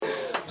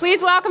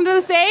Please welcome to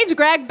the stage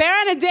Greg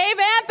Barron and Dave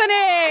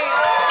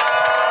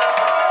Anthony.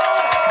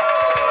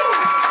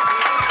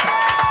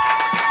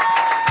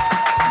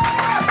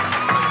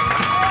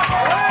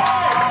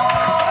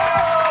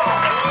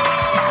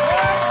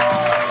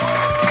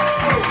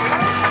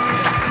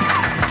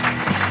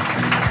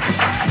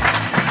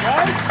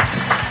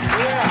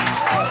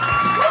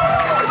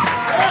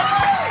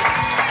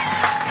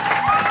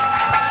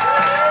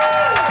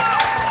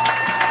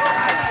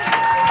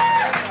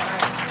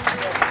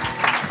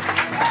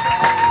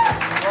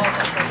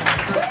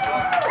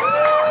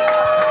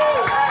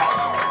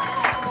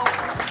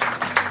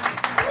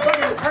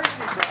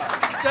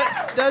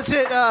 Does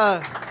it,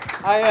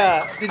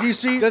 did you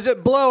see? Does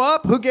it blow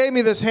up? Who gave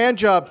me this hand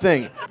job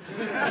thing?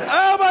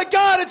 Oh my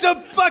God, it's a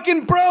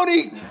fucking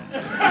brony!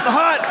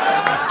 Hot!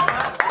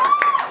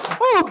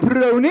 Oh,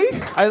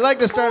 brony. I'd like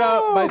to start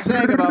out by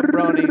saying about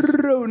bronies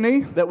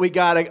Brony. that we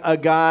got a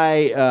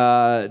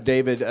guy,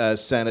 David,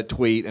 sent a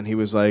tweet, and he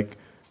was like,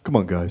 come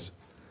on, guys.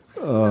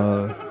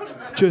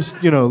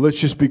 Let's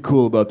just be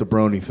cool about the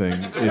brony thing.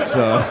 It's,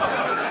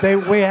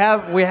 We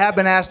have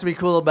been asked to be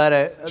cool about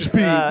it. Just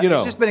be,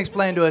 It's just been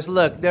explained to us.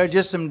 Look, they're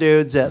just some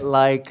dudes that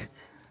like.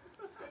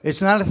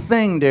 It's not a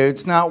thing, dude.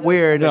 It's not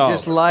weird. No. It's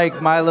just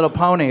like My Little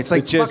Pony. It's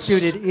like, fuck,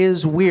 dude, it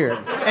is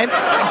weird.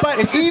 But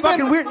It's just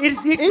fucking weird.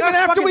 Even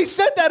after we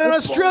said that in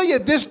Australia,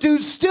 this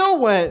dude still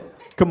went,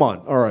 come on,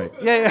 all right.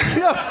 Yeah.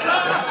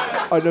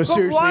 No,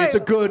 seriously, why- it's a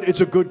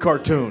good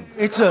cartoon.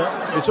 It's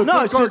a good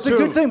good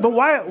cartoon. thing. But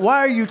why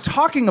are you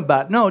talking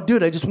about? No,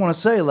 dude. I just want to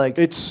say, like,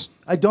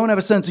 I don't have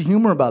a sense of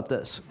humor about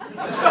this.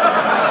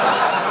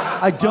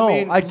 I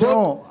don't.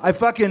 I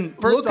fucking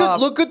first off.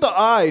 Look at the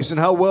eyes and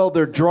how well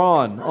they're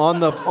drawn on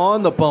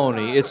the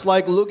pony. It's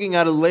like looking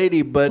at a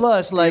lady, but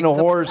Plus, like in a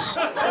horse.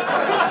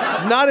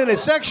 Not in a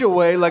sexual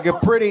way, like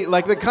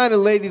the kind of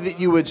lady that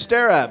you would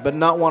stare at, but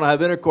not want to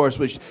have intercourse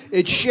with.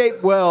 It's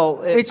shaped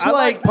well. It's I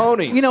like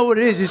ponies. You know what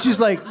it is? It's just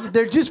like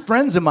they're just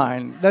friends of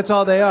mine. That's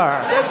all they are.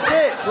 That's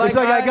it. It's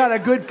like I got a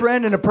good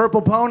friend in a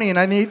purple pony,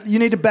 and you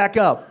need to back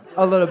up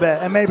a little bit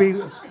and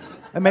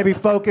maybe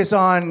focus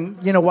on,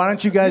 why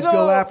don't you guys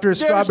go after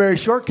strawberry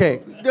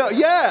shortcake?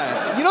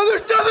 Yeah.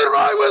 There's nothing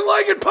wrong with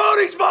liking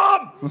ponies,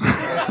 Mom.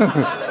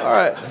 All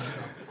right.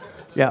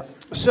 Yeah.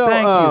 So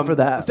thank you for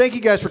that. Thank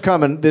you guys for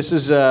coming. This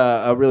is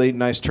a really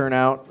nice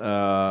turnout.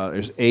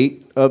 There's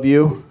 8 of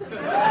you.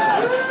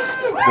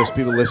 Those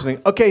people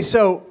listening. Okay,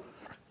 so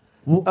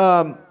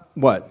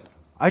what?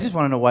 I just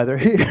want to know why they're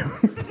here.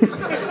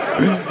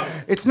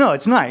 It's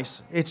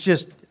nice. It's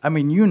just,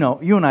 you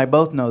and I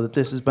both know that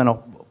this has been a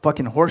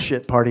fucking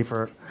horseshit party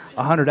for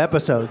 100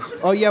 episodes.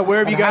 Oh yeah, where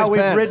have you guys how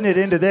been? We've written it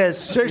into this.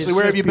 Seriously, is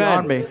where have just you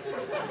been? beyond me.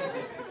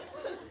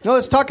 No,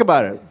 let's talk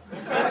about it.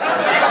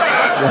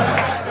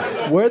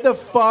 Where the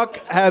fuck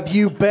have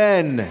you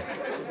been?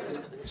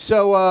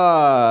 So,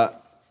 I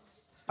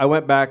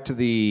went back to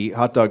the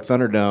Hot Dog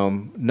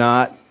Thunderdome,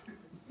 not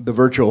the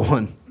virtual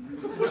one.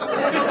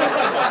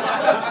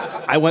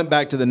 I went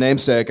back to the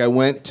namesake. I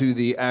went to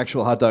the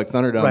actual Hot Dog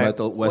Thunderdome at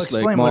the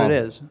Westlake explain Mall. what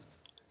it is.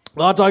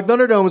 The Hot Dog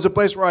Thunderdome was a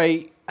place where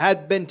I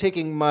had been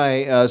taking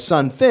my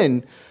son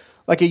Finn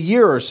like a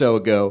year or so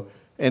ago.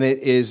 And it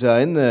is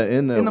in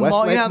the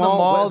Westlake Mall.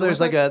 Mall.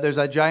 There's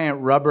a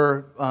giant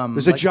rubber.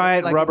 There's a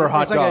giant rubber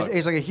hot dog.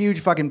 It's like a huge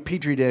fucking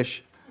petri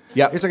dish.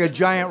 Yeah, it's like a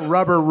giant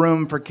rubber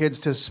room for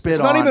kids to spit on.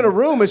 It's not even a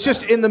room. It's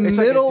just in the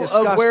middle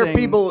of where disgusting-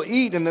 people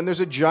eat. And then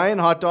there's a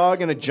giant hot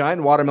dog and a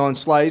giant watermelon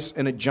slice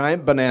and a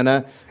giant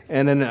banana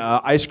and an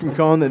ice cream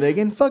cone that they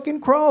can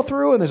fucking crawl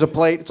through. And there's a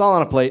plate. It's all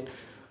on a plate.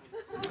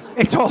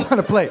 It's all on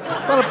a plate.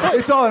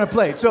 It's all on a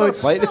plate. So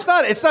it's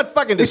not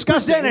fucking disgusting. It's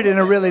presented in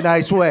a really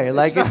nice way.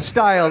 Like it's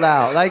styled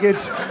out. Like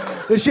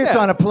the shit's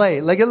on a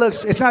plate. Like it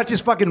looks. It's not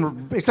just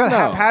fucking. It's not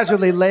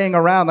haphazardly laying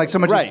around like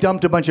someone just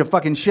dumped a bunch of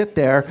fucking shit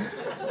there.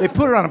 They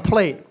put it on a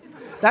plate.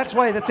 That's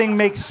why the thing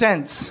makes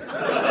sense.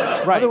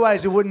 Right.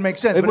 Otherwise, it wouldn't make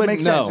sense. But it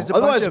makes sense. It's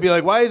Otherwise, it'd be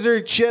like, why is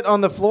there shit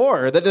on the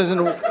floor? That doesn't.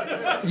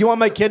 You want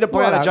my kid to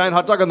play on a giant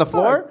hot dog on the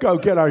floor? Go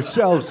get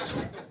ourselves.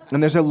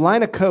 And there's a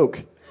line of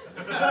Coke.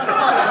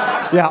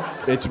 Yeah.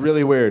 It's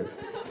really weird.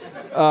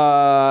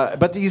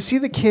 But you see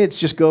the kids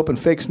just go up and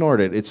fake snort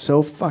it. It's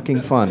so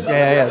fucking fun.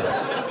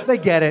 Yeah. They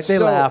get it. They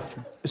laugh.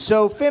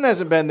 So Finn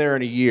hasn't been there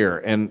in a year,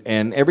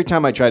 and every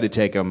time I tried to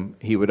take him,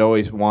 he would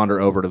always wander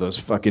over to those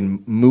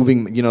fucking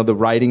moving, the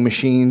writing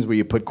machines where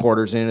you put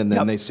quarters in and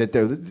then they sit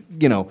there.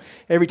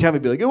 Every time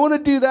he'd be like, I want to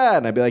do that.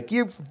 And I'd be like,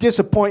 you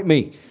disappoint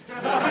me.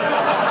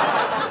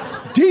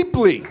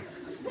 Deeply.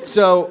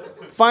 So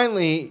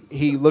finally,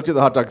 he looked at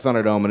the Hot Dog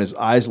Thunderdome and his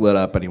eyes lit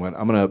up and he went,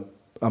 I'm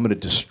gonna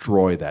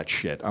destroy that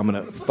shit. I'm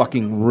gonna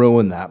fucking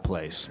ruin that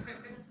place.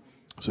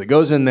 So he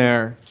goes in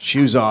there,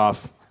 shoes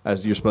off,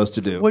 as you're supposed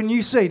to do. When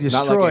you say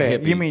destroy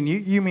it, you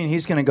mean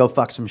he's gonna go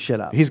fuck some shit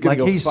up. He's gonna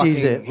go he fucking,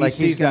 sees it. Like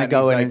he's gonna that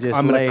go and in and just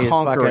I'm lay gonna his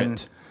conquer fucking.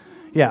 it.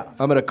 Yeah,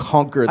 I'm gonna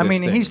conquer this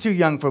thing. He's too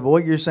young for it, but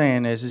what you're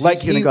saying is Like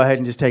he's gonna go ahead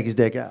and just take his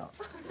dick out.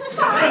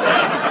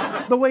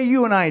 The way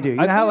you and I do. You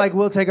know how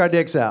we'll take our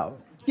dicks out.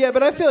 Yeah,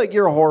 but I feel like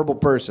you're a horrible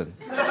person.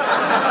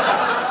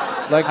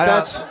 Like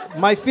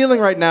My feeling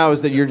right now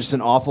is that you're just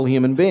an awful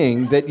human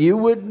being. That you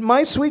would,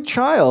 my sweet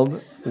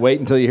child. Wait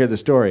until you hear the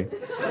story.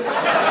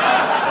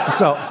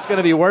 So it's going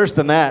to be worse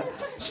than that.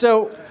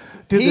 So,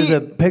 dude, there's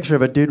a picture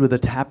of a dude with a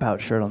tap-out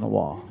shirt on the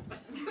wall.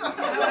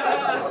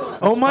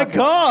 Oh my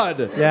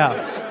God!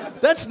 Yeah.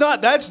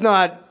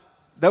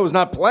 That was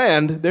not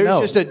planned. There's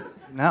just a.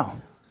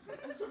 No.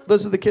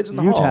 Those are the kids in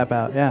the You hall. tap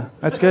out, yeah.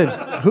 That's good.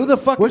 Who the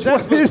fuck Which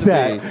one is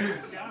that?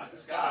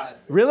 Scott.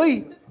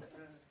 Really?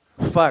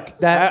 Fuck.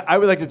 That. I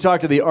would like to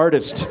talk to the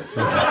artist.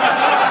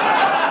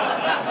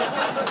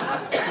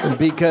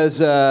 Because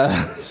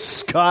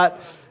Scott,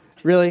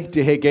 really? Do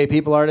you hate gay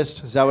people,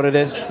 artist? Is that what it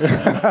is?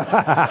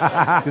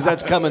 Because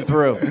that's coming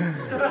through.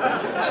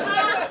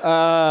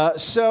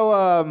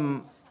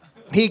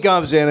 He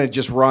comes in and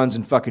just runs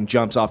and fucking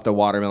jumps off the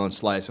watermelon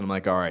slice. And I'm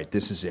like, all right,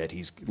 this is it.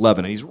 He's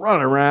loving it. He's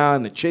running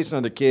around, they're chasing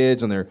other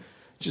kids, and they're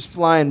just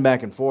flying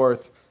back and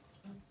forth.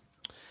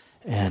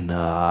 And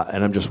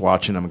I'm just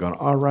watching. I'm going,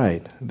 all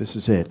right, this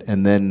is it.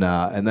 And then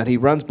he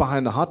runs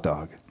behind the hot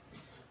dog.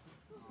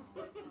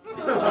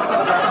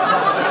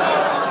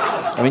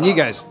 I mean, you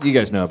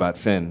guys know about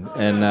Finn,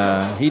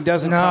 and he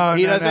doesn't.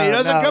 He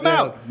doesn't come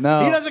out.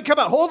 No, he doesn't come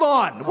out. Hold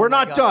on, we're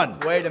not done.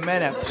 Wait a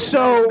minute.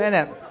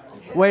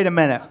 Wait a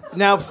minute.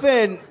 Now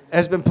Finn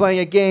has been playing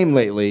a game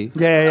lately.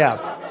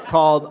 Yeah.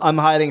 Called "I'm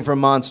Hiding from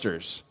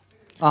Monsters."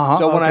 Uh-huh.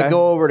 So when I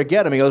go over to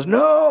get him, he goes,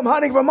 "No, I'm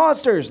hiding from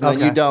monsters." And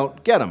then you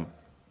don't get him.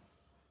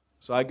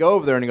 So I go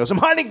over there and he goes, "I'm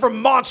hiding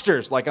from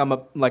monsters," like I'm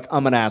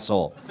an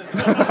asshole.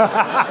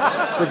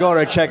 We're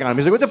going to check on him.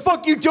 He's like, "What the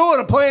fuck you doing?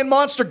 I'm playing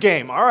monster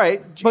game." All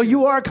right. Well,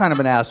 you are kind of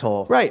an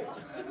asshole. Right.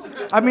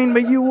 I mean,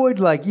 but you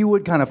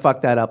would kind of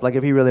fuck that up, like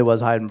if he really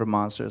was hiding from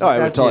monsters. Oh, I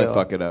would totally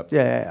fuck it up.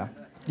 Yeah.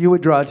 You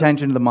would draw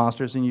attention to the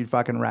monsters and you'd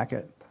fucking rack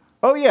it.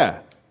 Oh, yeah.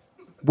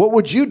 What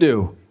would you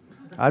do?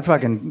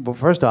 Well,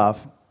 first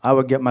off, I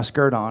would get my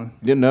skirt on.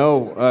 You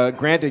know,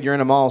 granted, you're in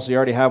a mall, so you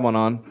already have one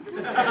on.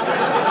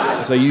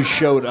 So you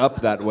showed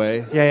up that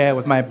way. Yeah,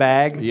 with my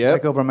bag, Yep.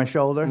 like over my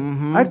shoulder.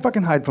 Mm-hmm. I'd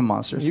fucking hide from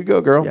monsters. You go,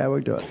 girl. Yeah,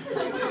 we'd do it.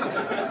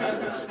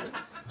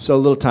 So a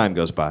little time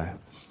goes by.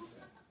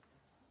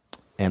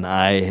 And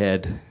I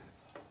head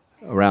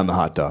around the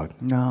hot dog.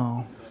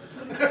 No.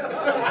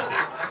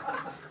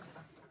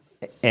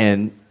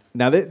 And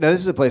now this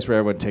is a place where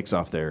everyone takes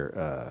off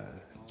their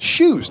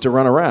shoes to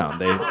run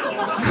around.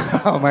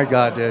 Oh, my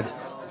God, dude.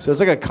 So it's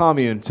like a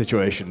commune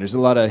situation. There's a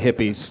lot of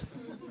hippies.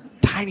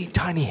 Tiny,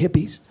 tiny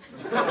hippies.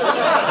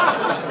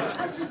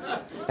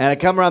 And I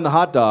come around the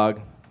hot dog,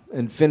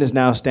 and Finn is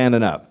now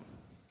standing up.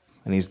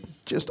 And he's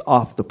just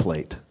off the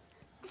plate.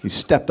 He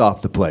stepped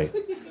off the plate.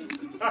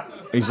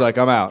 He's like,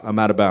 I'm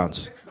out of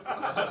bounds.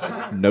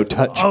 No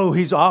touch. Oh,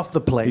 he's off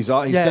the plate. He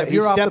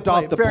stepped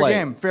off the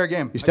plate. Fair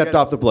game. He stepped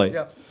off the plate.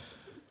 Yep.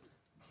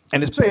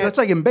 And his So pants, that's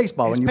like in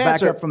baseball when you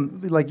back up from,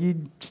 you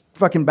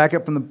fucking back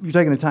up from you're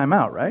taking a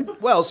timeout, right?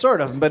 well,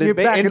 sort of, but in You're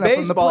backing up from the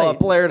baseball, a plate.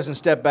 player doesn't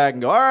step back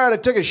and go, all right, I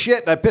took a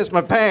shit and I pissed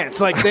my pants.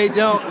 Like they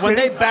don't. When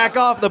they back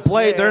off the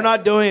plate, they're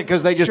not doing it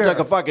because they just Sure. took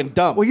a fucking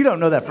dump. Well, you don't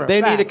know that for a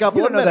They fact. need a couple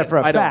you of don't know minutes. that for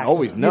a I fact. don't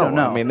always You know. don't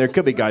know. I mean, there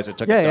could be guys that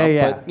took a dump,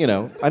 Yeah. but, you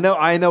know,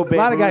 I know Babe A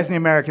lot of guys Ruth in the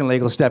American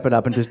League will step it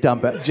up and just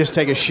dump it. just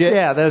take a shit.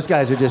 Yeah, those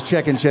guys are just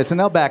checking shits, and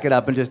they'll back it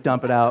up and just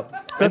dump it out.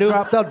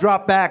 They'll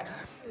drop back.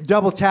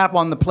 Double tap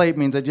on the plate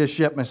means I just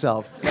shit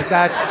myself. Like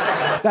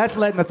that's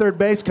letting the third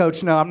base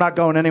coach know I'm not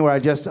going anywhere.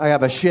 I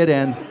have a shit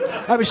in.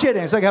 I have a shit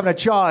in. It's like having a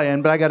chaw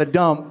in, but I got a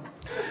dump.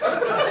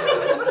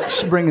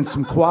 Just bringing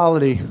some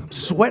quality. I'm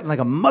sweating like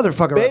a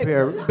motherfucker up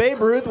here.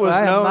 Babe Ruth was I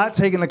am known. not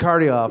taking the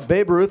cardio off.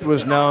 Babe Ruth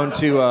was known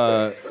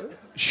to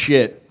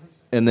shit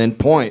and then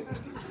point.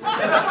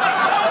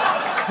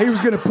 He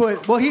was going to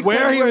put Where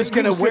he was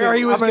going to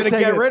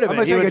get rid of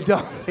it.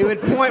 He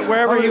would point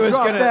wherever he was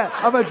going to.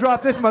 I'm going to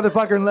drop this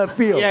motherfucker in left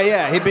field.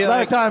 Yeah. He'd be A lot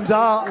like, of times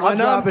I'll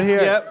drop it here.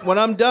 Yep. When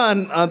I'm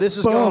done, this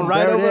is Boom, going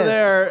right there it over is.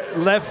 there,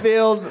 left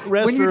field,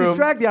 restroom. When you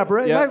distract the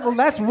operator, Yep. well,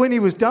 that's when he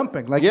was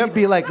dumping. Like Yep. he'd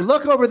be like,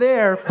 "Look over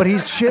there," but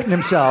he's shitting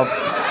himself.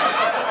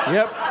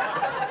 Yep.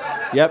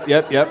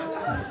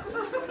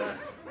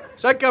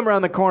 So I come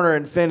around the corner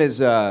and Finn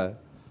is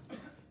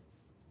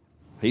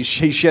he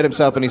shit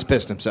himself and he's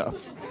pissed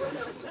himself.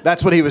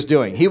 That's what he was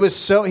doing. He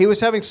was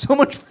having so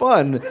much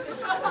fun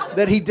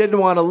that he didn't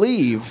want to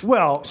leave.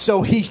 Well,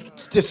 so he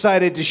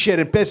decided to shit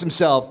and piss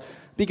himself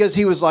because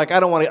he was like, I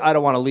don't want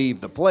to leave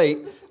the plate.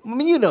 I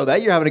mean, you know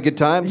that you're having a good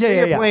time. Yeah, so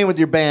yeah, you're playing with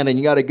your band and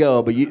you got to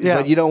go, but you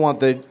don't want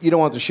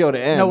the show to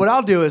end. No, what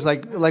I'll do is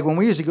like when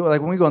we used to go,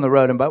 like when we go on the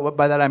road, and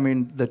by that I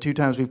mean the 2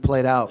 times we've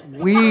played out.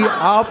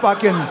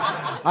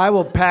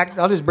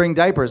 I'll just bring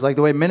diapers like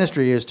the way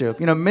Ministry used to.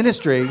 You know,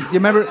 Ministry. You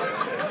remember?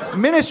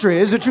 Ministry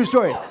is a true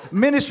story.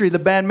 Ministry, the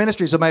band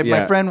Ministry. So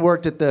my friend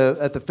worked at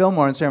the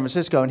Fillmore in San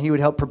Francisco, and he would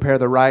help prepare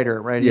the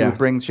rider. Right, he would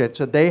bring shit.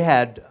 So they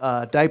had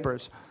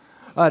diapers.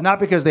 Not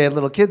because they had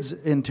little kids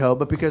in tow,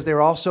 but because they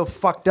were all so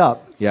fucked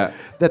up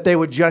that they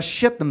would just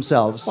shit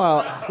themselves.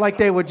 Well, like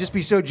they would just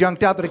be so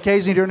junked out that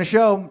occasionally during a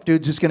show,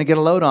 dude's just going to get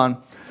a load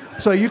on.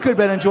 So you could have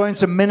been enjoying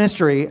some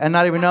ministry and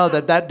not even know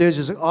that dude's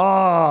just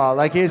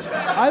like he's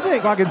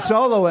fucking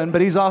soloing,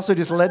 but he's also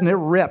just letting it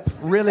rip,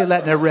 really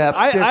letting it rip.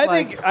 I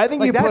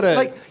think you put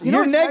a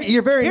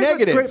you're very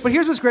negative. But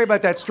here's what's great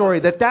about that story: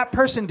 that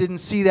person didn't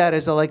see that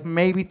as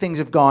maybe things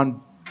have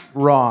gone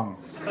wrong.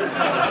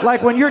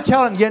 Like when you're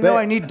telling,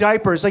 I need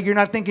diapers. Like you're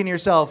not thinking to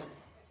yourself,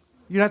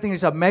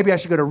 maybe I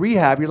should go to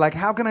rehab. You're like,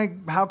 how can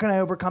I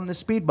overcome this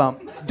speed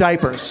bump?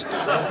 Diapers.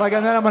 Like,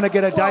 and then I'm going to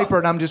get a diaper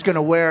and I'm just going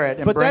to wear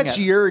it. But that's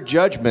your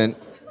judgment.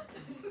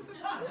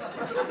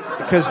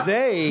 Because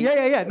they.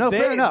 Yeah. No,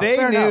 fair enough. They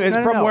fair knew,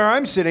 enough. from where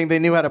I'm sitting, they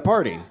knew how to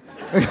party.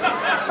 You know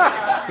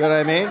what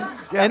I mean?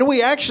 Yeah. And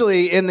we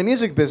actually, in the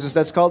music business,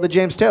 that's called the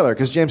James Taylor,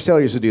 because James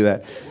Taylor used to do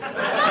that.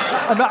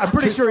 I'm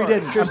pretty sure he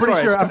didn't. I'm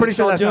pretty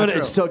sure that's not true.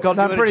 It's still called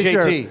I'm pretty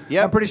sure.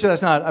 Yep. I'm pretty sure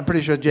that's not. I'm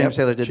pretty sure James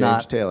Taylor did not.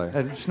 James Taylor.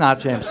 It's not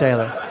James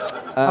Taylor.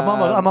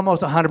 I'm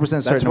almost 100%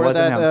 certain that's where it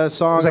wasn't him. That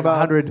song it was like about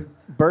 100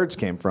 birds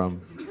came from.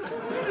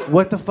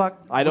 What the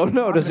fuck? I don't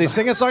know. Does he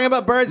sing a song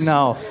about birds?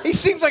 No. He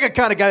seems like a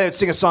kind of guy that would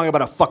sing a song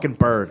about a fucking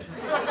bird.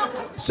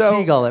 So,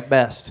 seagull at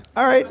best.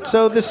 All right.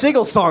 So the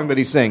seagull song that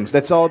he sings,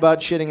 that's all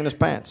about shitting in his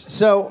pants.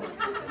 So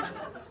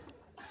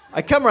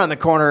I come around the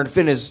corner and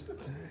Finn is.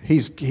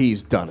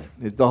 He's done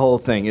it. The whole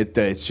thing.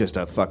 It's just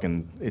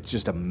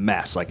a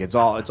mess. Like it's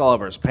all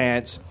over his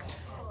pants.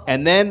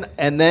 And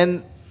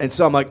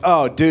so I'm like,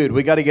 oh, dude,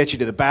 we got to get you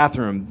to the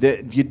bathroom.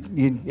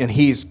 And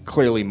he's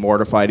clearly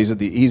mortified. He's at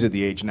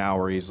the age now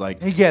where he's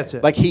like, he gets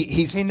it. Like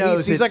he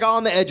knows he's like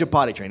on the edge of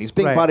potty train. He's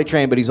being potty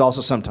trained, but he's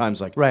also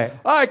sometimes like, right.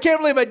 Oh, I can't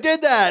believe I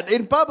did that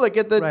in public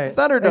at the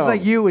Thunderdome. It's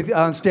like you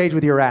on stage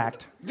with your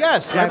act.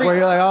 Yes, where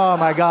you're like, oh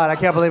my God, I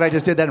can't believe I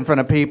just did that in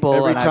front of people.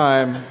 Every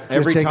time.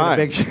 Every time.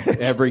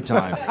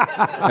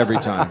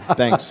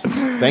 Thanks.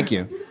 Thank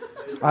you.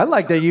 I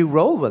like that you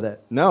rolled with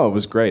it. No, it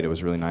was great. It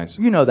was really nice.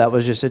 You know that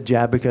was just a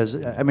jab because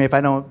if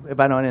I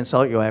don't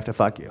insult you, I have to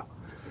fuck you.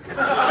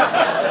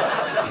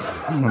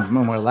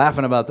 We're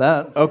laughing about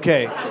that.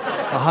 Okay.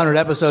 100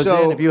 episodes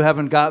in, if you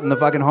haven't gotten the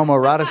fucking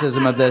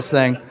homoeroticism of this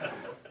thing.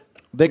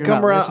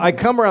 I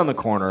come around the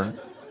corner.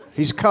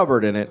 He's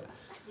covered in it.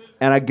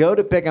 And I go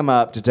to pick him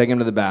up to take him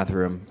to the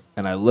bathroom,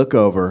 and I look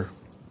over,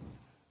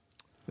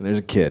 and there's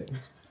a kid.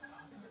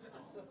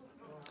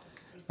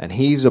 And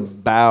he's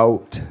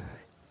about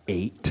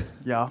 8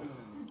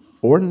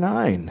 or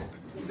 9.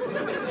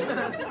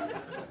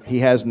 He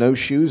has no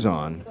shoes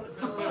on.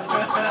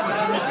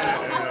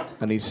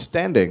 And he's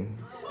standing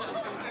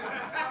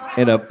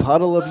in a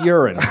puddle of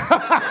urine,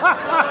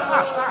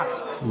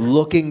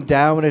 looking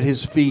down at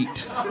his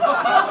feet.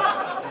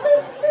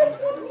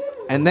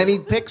 And then he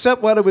picks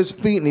up one of his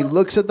feet and he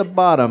looks at the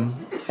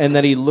bottom, and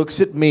then he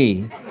looks at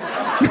me.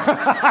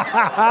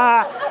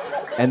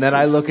 And then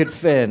I look at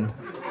Finn,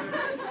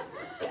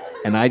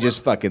 and I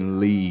just fucking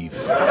leave.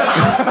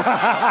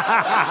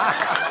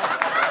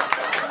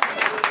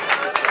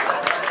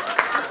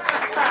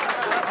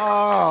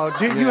 Oh,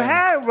 dude, you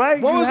had, right?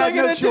 What was I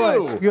going to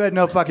do? You had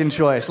no fucking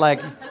choice.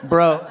 Like,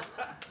 bro,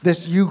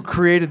 you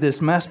created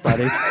this mess,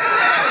 buddy.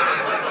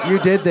 You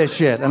did this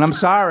shit, and I'm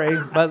sorry,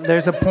 but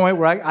there's a point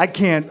where I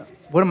can't.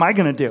 What am I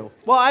going to do?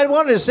 Well, I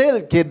wanted to say to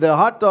the kid, the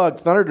Hot Dog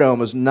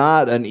Thunderdome is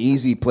not an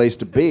easy place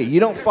to be. You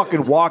don't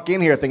fucking walk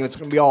in here thinking it's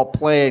going to be all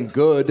playing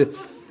good.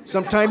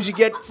 Sometimes you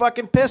get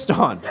fucking pissed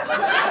on.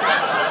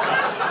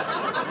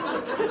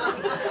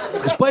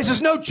 This place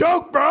is no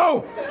joke,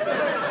 bro.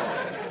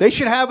 They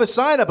should have a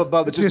sign up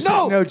above that says,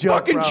 no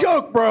joke, fucking bro.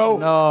 Joke, bro.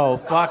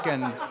 No,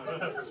 fucking.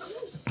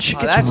 Shit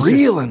gets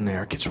real in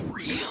there. It gets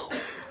real.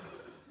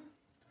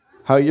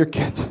 How are your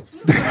kids?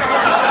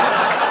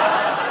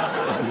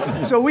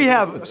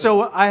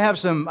 So I have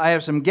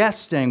some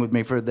guests staying with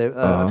me for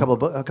a couple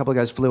of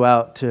guys flew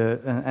out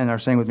to and are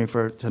staying with me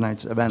for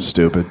tonight's event.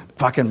 Stupid.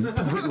 Fucking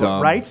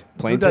dumb. Right?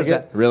 Plane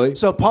ticket? Really?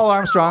 So Paul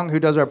Armstrong,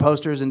 who does our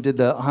posters and did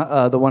the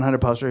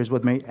 100 poster, is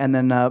with me, and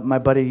then my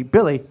buddy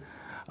Billy,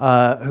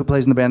 who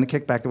plays in the band The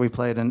Kickback that we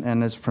played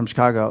and is from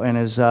Chicago, and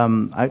is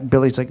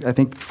Billy's like I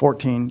think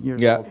 14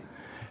 years old.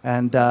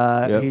 And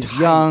he's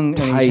young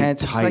and he's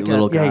handsome. Tight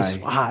little guy. Yeah,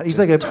 he's hot.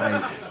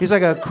 He's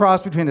like a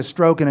cross between a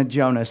Stroke and a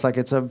Jonas. Like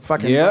it's a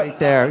fucking right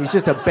there. He's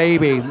just a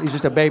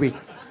baby.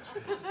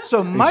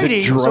 So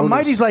Mighty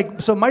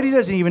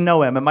doesn't even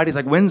know him, and Mighty's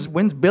like,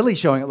 when's Billy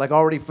showing up? Like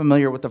already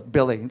familiar with the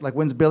Billy. Like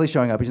when's Billy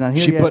showing up? He's not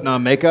here yet. She putting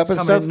on makeup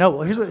and stuff?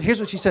 No. Here's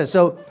what she says.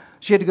 So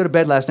she had to go to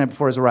bed last night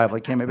before his arrival.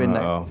 He came at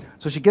midnight. Uh-oh.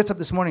 So she gets up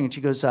this morning and she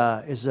goes,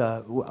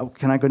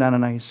 "Can I go down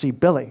and I see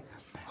Billy?"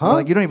 Huh? I'm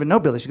like, you don't even know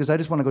Billy. She goes, I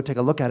just want to go take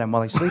a look at him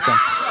while he's sleeping.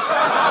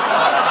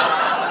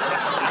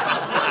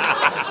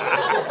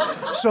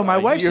 So my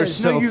wife You're says,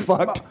 so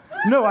fucked.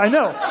 No, I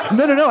know.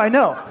 No, I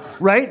know.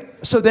 Right?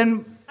 So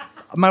then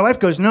my wife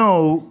goes,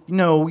 no,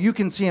 you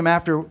can see him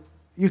after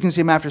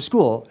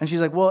school. And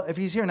she's like, well, if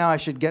he's here now, I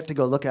should get to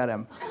go look at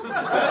him.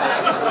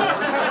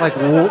 Like,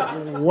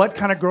 what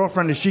kind of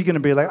girlfriend is she going to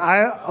be? Like,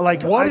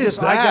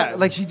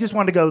 she just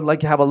wanted to go,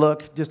 like, have a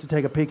look, just to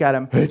take a peek at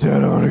him. Hey,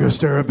 Dad, I want to go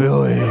stare at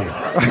Billy.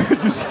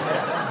 Just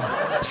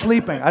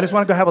sleeping. I just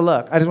want to go have a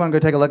look. I just want to go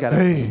take a look at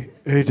him.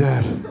 Hey,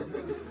 Dad.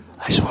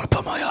 I just want to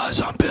put my eyes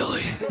on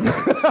Billy.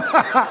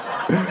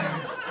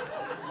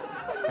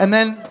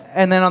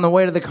 And then on the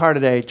way to the car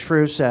today,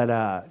 True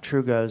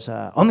goes,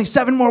 only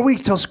 7 more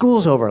weeks till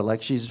school's over.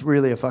 Like she's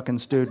really a fucking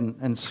student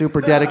and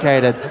super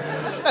dedicated.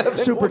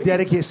 Super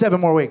dedicated. 7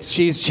 more weeks.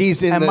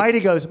 She's in. And Mighty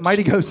goes,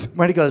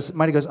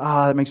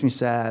 that makes me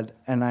sad.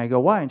 And I go,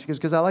 why? And she goes,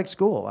 because I like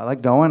school. I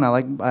like going.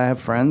 I have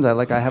friends. I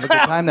have a good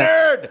time there.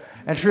 Nerd!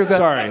 And True goes,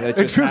 sorry, that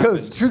just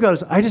happens. True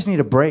goes, I just need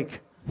a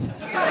break.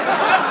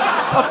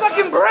 A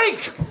fucking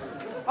break.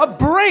 A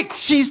break.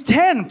 She's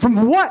 10.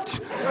 From what?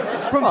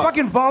 From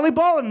fucking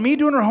volleyball and me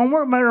doing her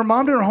homework, her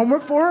mom doing her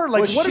homework for her?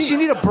 Like, what does she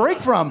need a break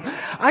from?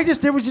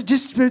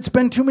 It's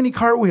been too many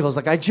cartwheels.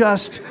 Like, I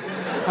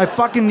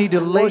fucking need to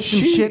lay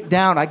some shit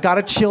down. I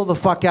gotta chill the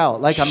fuck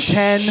out. Like, I'm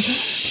 10.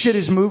 Shit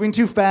is moving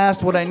too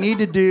fast. What I need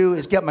to do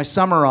is get my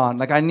summer on.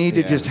 Like, I need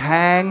to just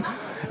hang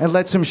and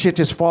let some shit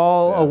just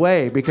fall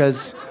away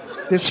because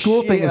this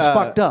school thing is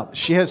fucked up.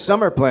 She has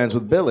summer plans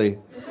with Billy.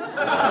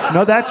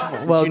 No, that's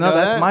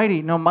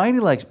Mighty. No, Mighty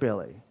likes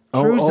Billy.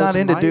 True's not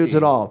into dudes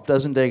at all.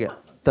 Doesn't dig it.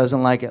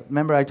 Doesn't like it.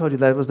 Remember, I told you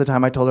that was the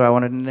time I told her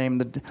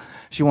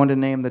she wanted to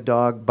name the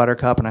dog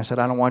Buttercup, and I said,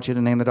 I don't want you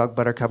to name the dog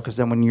Buttercup because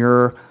then when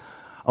you're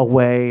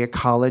away at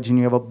college and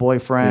you have a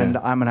boyfriend,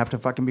 I'm gonna have to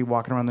fucking be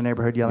walking around the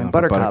neighborhood yelling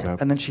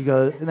Buttercup. And then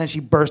she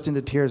burst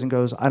into tears and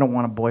goes, I don't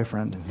want a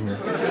boyfriend.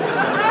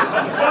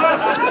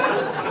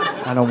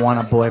 I don't want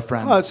a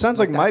boyfriend. Well, it sounds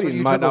like Mighty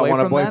might not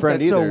want a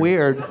boyfriend either. That's so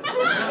weird.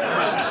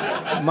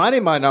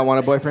 Mighty might not want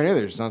a boyfriend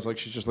either. It sounds like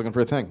she's just looking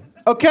for a thing.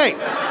 Okay.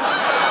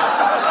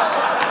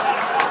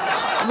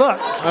 Look,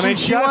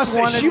 she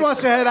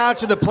wants to head out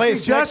to the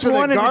place next to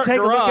the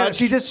garage.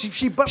 She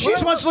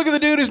just wants to look at the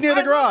dude who's near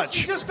the garage.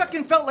 She just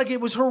fucking felt like it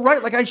was her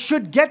right. Like I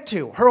should get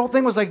to. Her whole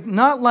thing was like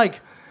not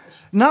like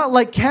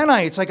can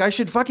I? It's like I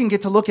should fucking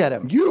get to look at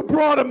him. You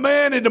brought a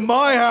man into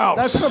my house.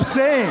 That's what I'm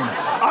saying.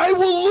 I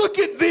will look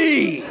at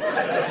thee.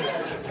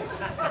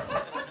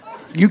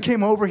 You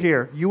came over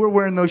here. You were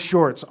wearing those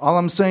shorts. All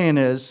I'm saying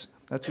is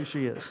that's who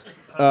she is.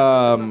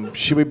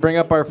 Should we bring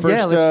up our first?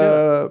 Yeah, let's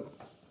do it.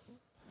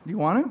 You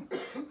want to?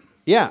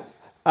 Yeah.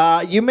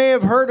 You may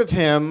have heard of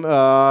him.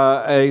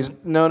 He's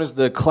known as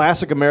the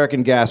classic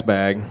American gas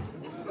bag.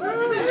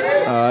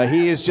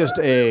 He is just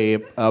a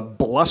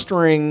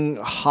blustering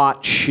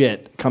hot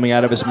shit coming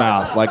out of his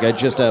mouth,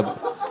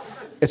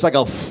 it's like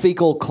a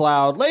fecal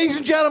cloud. Ladies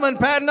and gentlemen,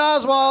 Patton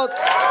Oswalt.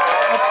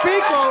 A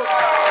fecal.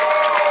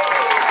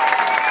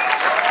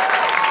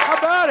 How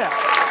about it?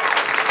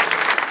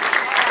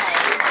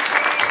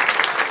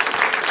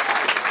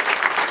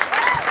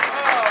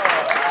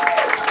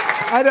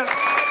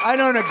 I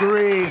don't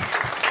agree.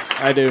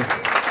 I do.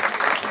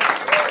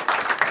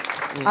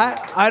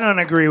 I don't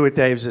agree with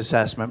Dave's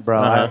assessment,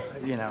 bro.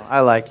 I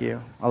like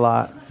you a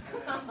lot.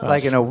 More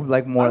than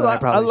I probably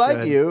should. I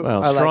like you.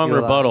 Well, strong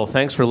rebuttal.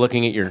 Thanks for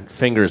looking at your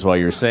fingers while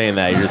you're saying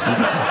that. You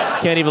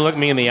can't even look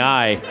me in the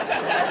eye.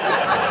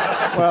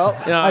 Well,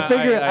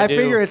 I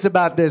figure it's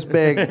about this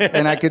big,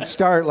 and I could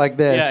start like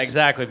this. Yeah,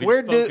 exactly.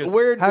 Where do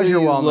you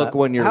look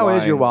when you're lying? How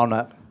is your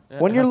walnut?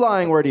 When you're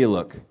lying, where do you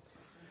look?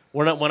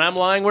 When I'm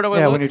lying, where do I look?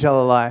 Yeah, when you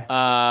tell a lie.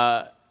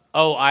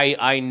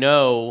 I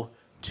know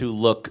to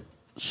look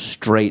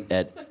straight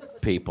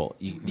at people.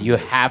 You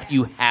have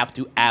to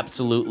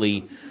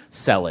absolutely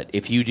sell it.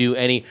 If you do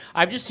any,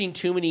 I've just seen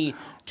too many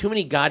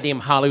goddamn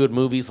Hollywood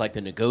movies like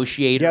The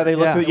Negotiator. Yeah, they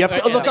look. You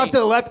have to look up to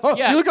the left. Oh,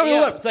 you look up to the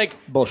left. It's like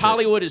bullshit.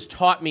 Hollywood has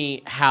taught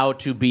me how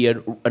to be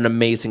an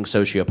amazing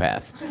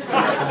sociopath.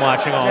 I'm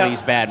watching all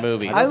these bad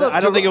movies. I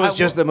don't think it was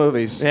just the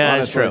movies. Yeah,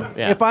 honestly. it's true.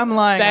 Yeah. If I'm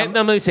lying,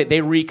 let me say they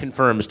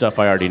reconfirm stuff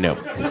I already knew.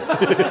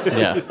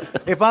 Yeah.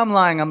 If I'm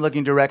lying, I'm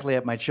looking directly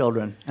at my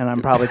children, and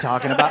I'm probably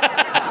talking about.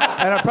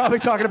 And I'm probably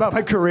talking about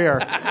my career.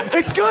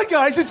 It's good,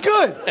 guys. It's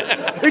good.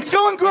 It's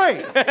going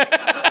great.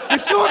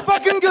 It's going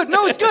fucking good.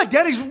 No, it's good.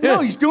 Daddy's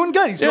he's doing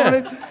good.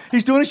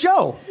 He's doing a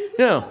show.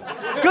 Yeah.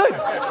 It's good.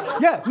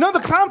 Yeah. No, the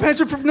clown pants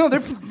are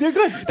they're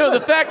good. No,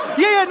 the fact.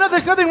 Yeah. No,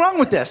 there's nothing wrong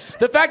with this.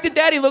 The fact that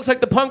Daddy looks like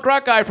the punk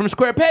rock guy from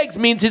Square Pegs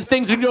means his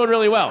things are doing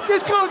really well.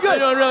 It's going good. They're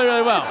doing really,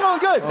 really well. It's going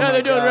good. No,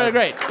 they're doing really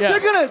great. Yeah.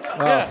 They're gonna.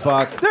 Oh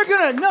fuck.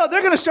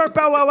 They're gonna start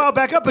Bow Wow Wow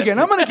back up again.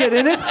 I'm gonna get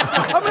in it.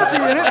 I'm gonna be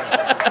in it.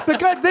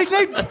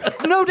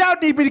 They no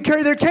doubt need me to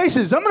carry their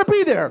cases. I'm gonna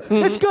be there.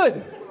 Mm-hmm. It's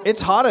good.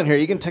 It's hot in here.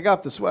 You can take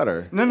off the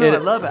sweater. No, I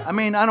love it. I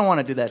mean, I don't want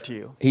to do that to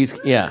you.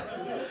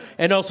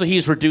 And also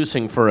he's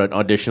reducing for an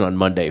audition on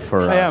Monday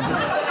for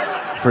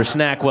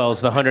Snackwell's,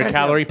 the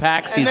 100-calorie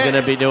packs. He's going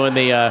to be doing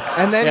the...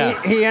 and then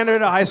he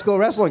entered a high school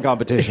wrestling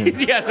competition.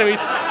 So he's...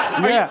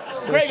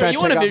 Greg, are you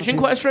on a Vision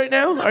Quest right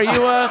now? Are you...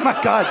 oh, my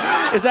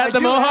God. Is that the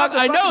Mohawk?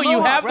 I know,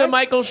 you have the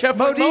Michael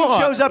Sheffield Modine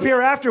Mohawk. shows up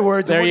here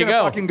afterwards, and we're going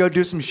to fucking go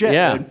do some shit,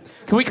 dude.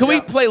 Can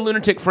we play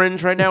Lunatic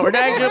Fringe right now? Or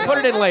actually, put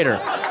it in later.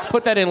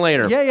 Put that in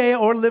later. Yeah.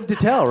 Or Live to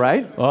Tell,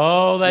 right?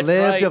 Oh, that's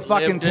right. Live to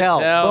fucking tell.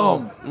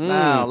 Boom.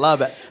 Wow, love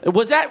it.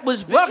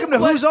 Welcome to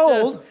Who's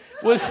Old?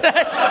 Was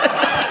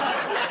that...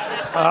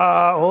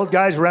 old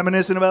guys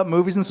reminiscing about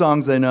movies and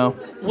songs they know.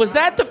 Was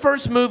that the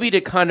first movie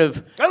to kind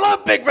of... I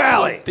love Big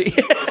Valley!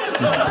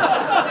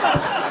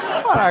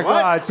 All right,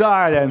 God,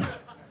 sorry then.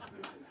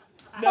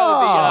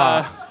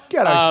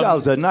 Get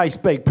ourselves a nice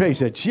big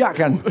piece of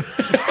chicken.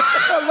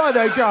 I'd like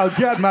to go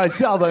get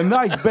myself a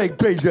nice big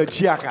piece of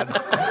chicken.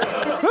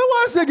 Who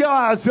wants to go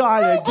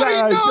outside and get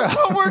ourselves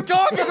what we're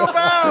talking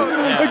about.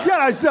 and get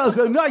ourselves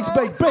a nice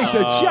big piece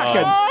of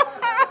chicken?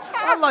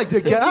 I'd like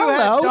to get You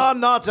had out. Don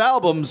Knotts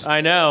albums.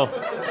 I know.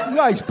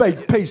 Nice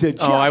big piece of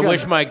chicken. Oh, I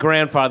wish my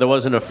grandfather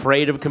wasn't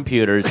afraid of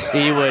computers.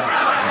 He would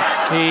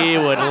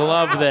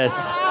love this.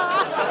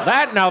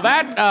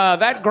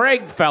 That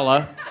Greg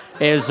fella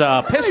is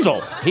Pistol.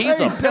 He's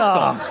a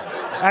Pistol.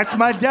 That's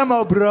my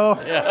demo, bro.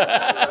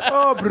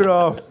 Oh,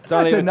 bro.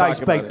 That's a even nice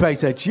talk about big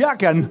piece of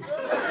chicken.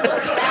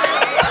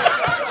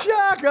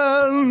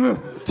 Chicken.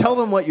 Tell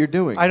them what you're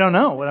doing. I don't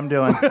know what I'm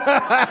doing.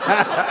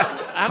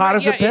 Hot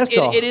as a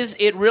pistol.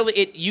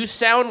 You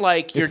sound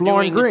like you're It's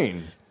Lauren doing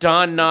Green.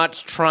 Don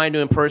Knotts trying to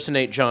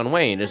impersonate John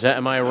Wayne.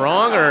 Am I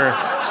wrong or?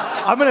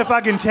 I'm gonna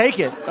fucking take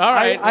it. All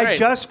right, I great.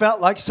 just felt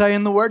like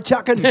saying the word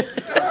chicken.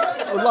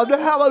 I'd love to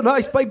have a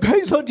nice big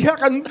piece of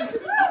chicken.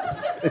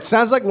 It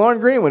sounds like Lauren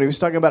Green when he was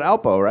talking about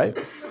Alpo, right?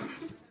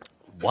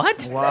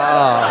 What?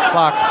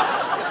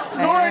 Fuck.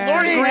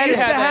 Lauren Green used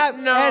to had have. that-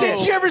 no.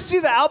 Did you ever see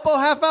the Alpo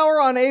half hour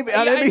on NBC?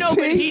 I know,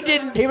 but he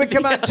didn't- He would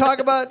come out and talk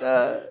about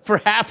For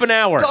half an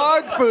hour.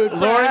 dog food for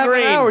Lauren half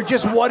Green. an hour,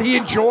 just what he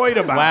enjoyed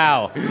about.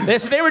 Wow.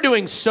 They were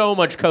doing so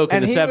much coke in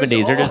And the he was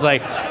 70s. They're just all-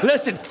 like,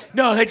 listen,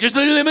 no, just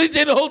let me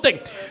say the whole thing.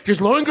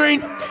 Just Lauren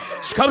Green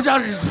just comes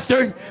out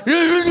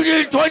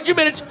 20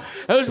 minutes.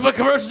 There's my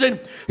commercials in.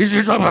 He's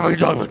just talking about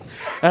dog food.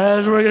 And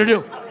that's what we're going to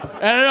do.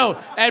 I don't know.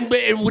 And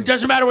it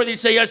doesn't matter whether you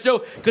say yes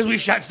to, because we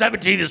shot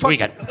 17 this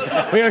weekend.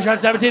 We shot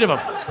 17 of them.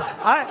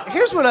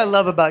 Here's what I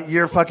love about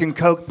your fucking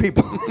coke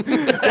people.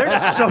 They're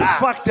so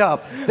fucked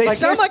up. They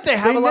sound like they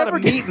have a lot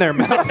of meat in their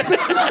mouth.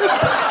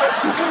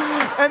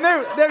 And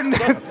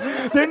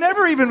they're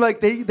never even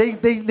like they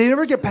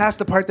never get past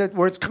the part that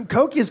where it's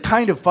coke is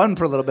kind of fun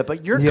for a little bit,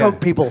 but your Yeah.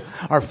 coke people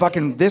are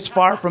fucking this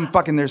far from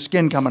fucking their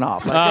skin coming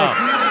off. Like,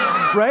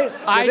 right?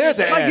 they're at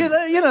the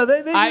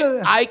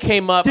end. I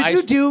came up. Did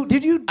you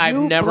do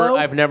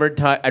I've never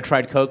I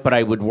tried coke, but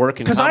I would work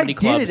in because I comedy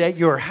did clubs. it at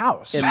your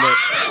house. in the,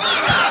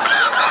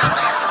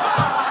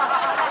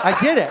 I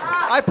did it.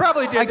 I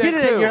probably did. I did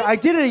it at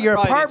your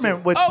Probably did apartment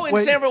too. with. in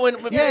with- San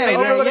Francisco.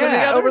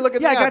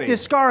 overlooking Yeah, I the got Abbey.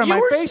 this scar on You my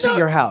were face at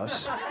your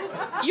house.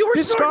 You were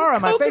This snorting scar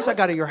on my coke face I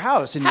got at your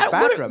house in your What-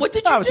 bathroom. what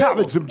did you I was do?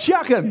 having some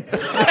chicken.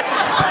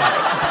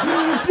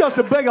 Just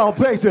a big old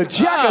piece of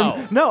chicken.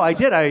 Wow. No, I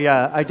did.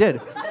 I did.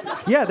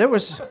 Yeah, there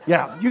was.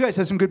 Yeah, you guys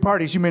had some good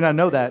parties. You may not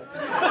know that.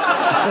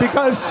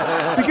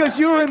 Because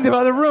you were in the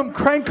other room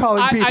crank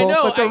calling people,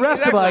 know, but the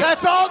rest exactly. of us.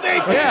 That's all they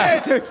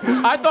did.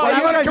 I thought Well,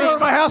 you want guys to come over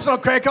to my house and I'll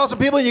crank call some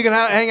people and you can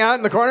hang out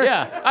in the corner?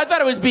 Yeah, I thought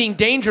it was being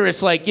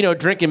dangerous, like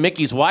drinking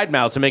Mickey's Wide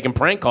Mouths and making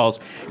prank calls.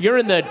 You're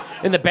in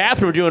the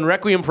bathroom doing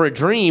Requiem for a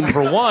Dream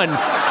for one.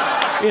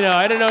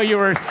 I didn't know you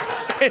were.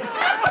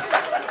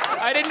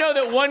 I didn't know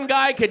that one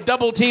guy could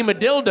double team a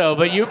dildo,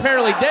 but you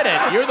apparently did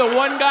it. You're the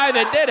one guy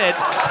that did it.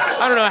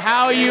 I don't know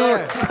how you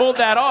pulled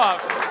that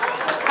off.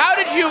 How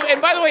did you?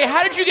 And by the way,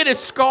 how did you get a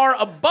scar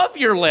above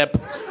your lip?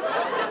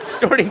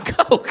 Snorting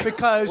coke.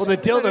 Because Well, the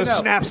dildo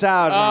snaps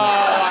out.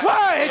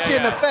 Why? Hits you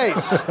in the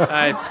face.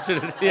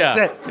 Yeah, That's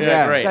it.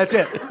 Yeah, great. That's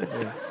it.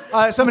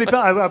 Somebody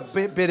fell. I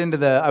bit into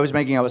the. I was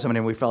making out with somebody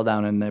and we fell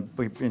down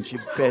and she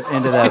bit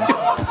into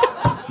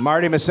the.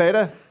 Marty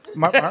Maceda?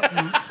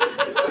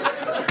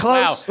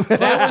 Close. Wow,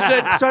 that was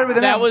it. Started with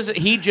an That M. was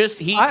he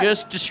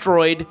just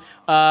destroyed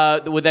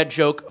with that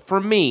joke for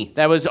me.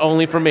 That was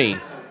only for me.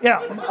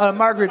 Yeah,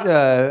 Margaret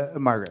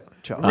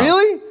Cho.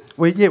 Really?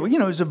 It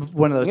was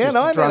one of those. Yeah, just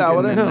no, I made drunken, out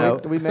with her. you know,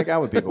 We make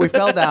out with people. we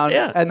fell down,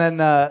 Yeah. and then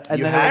had- then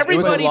it was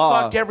Everybody a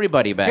law. fucked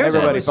everybody back then.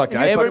 Everybody fucked.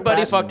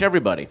 Everybody fucked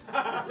everybody.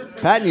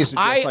 Patton used to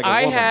dress like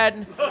a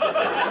woman.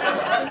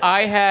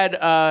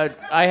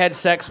 I had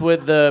sex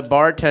with the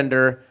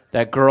bartender,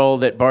 that girl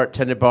that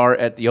bartended bar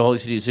at the Holy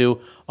City Zoo,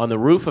 on the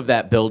roof of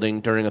that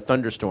building during a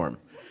thunderstorm.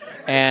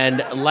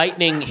 And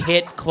lightning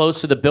hit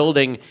close to the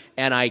building,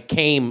 and I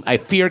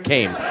fear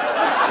came.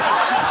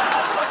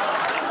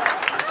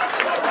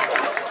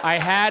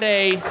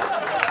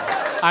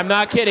 I'm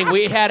not kidding.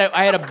 I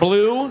had a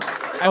blue,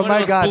 Oh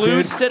my God, blue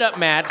dude. sit-up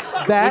mats,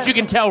 That- which you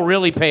can tell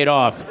really paid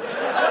off.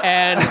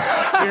 And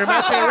we were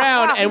messing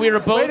around, and we were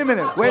both. Wait a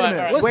minute.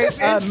 Was Wait this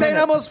a Insane minute.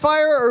 Elmo's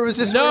Fire or was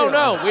this real?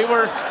 No, we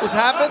were. This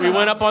happened? We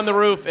went up on the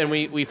roof and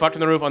we fucked on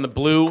the roof on the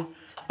blue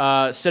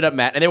sit-up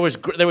mat, and there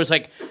was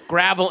like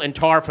gravel and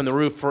tar from the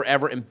roof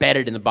forever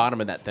embedded in the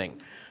bottom of that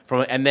thing.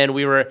 And then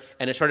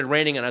it started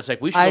raining, and I was like,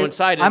 we should go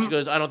inside. And she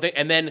goes, I don't think.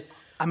 And then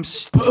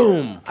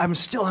boom. I'm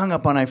still hung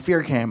up on I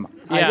fear cam.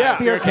 Yeah. I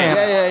fear cam.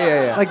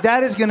 Yeah. Like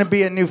that is going to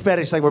be a new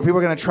fetish, like where people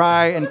are going to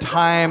try and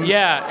time.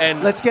 Yeah,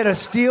 and Let's get a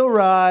steel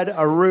rod,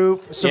 a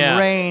roof, some Yeah.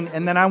 rain,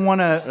 and then I want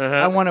to.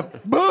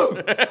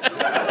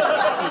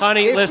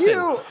 honey, If listen.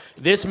 you-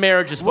 This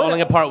marriage is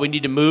falling apart. We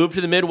need to move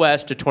to the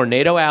Midwest to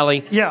Tornado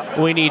Alley.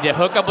 Yeah. We need to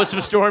hook up with some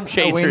storm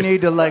chasers. We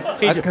need to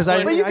because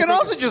I. But you I can think-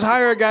 also just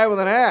hire a guy with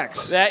an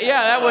axe.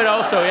 That would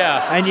also,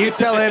 yeah. And you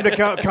tell him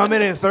to come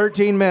in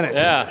 13 minutes.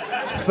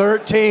 Yeah.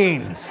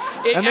 13.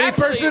 And then he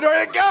bursts through the door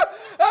and go,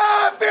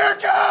 fear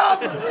come!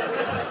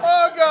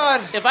 Oh,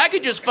 God. If I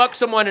could just fuck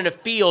someone in a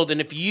field,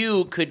 and if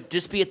you could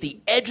just be at the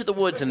edge of the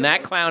woods in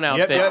that clown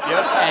outfit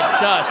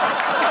at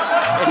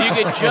dusk, if you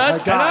could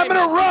just... And I'm going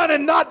to run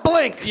and not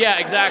blink. Yeah,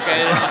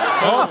 exactly.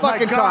 All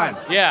fucking time.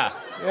 Yeah.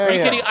 Are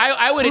you kidding?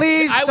 I would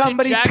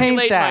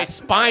ejaculate my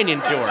spine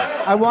into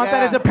her. I want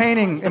that as a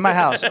painting in my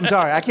house. I'm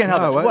sorry, I can't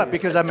help it. What?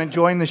 Because I'm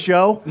enjoying the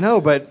show?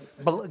 No, but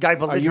guy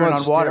belligerent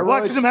on water.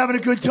 What? Because I'm having a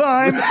good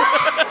time.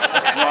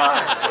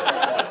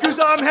 Why? Because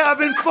I'm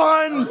having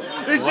fun.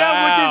 Is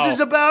that what this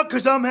is about?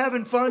 Because I'm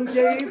having fun,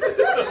 Dave.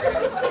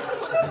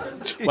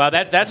 Wow,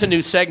 that's a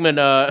new segment.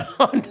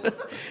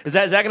 Is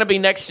that going to be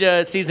next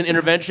season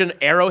intervention?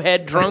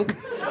 Arrowhead drunk.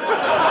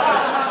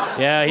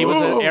 Yeah, he was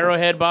an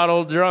Arrowhead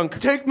bottle drunk.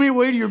 Take me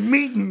away to your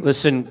meeting.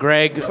 Listen,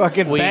 Greg,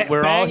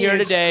 we're all here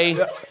today.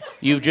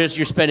 You're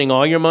spending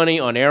all your money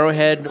on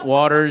Arrowhead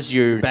waters.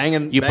 You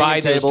buy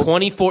those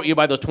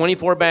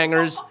 24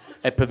 bangers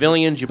at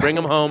pavilions. You bring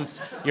them home.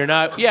 You're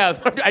not. Yeah,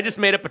 I just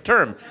made up a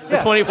term. The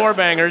 24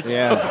 bangers.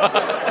 Yeah.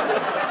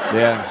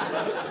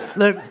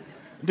 Look,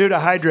 dude, I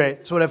hydrate.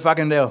 That's what I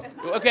fucking do.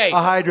 Okay,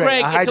 I hydrate.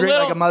 Greg, I hydrate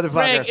like a motherfucker.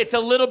 Greg, it's a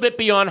little bit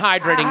beyond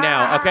hydrating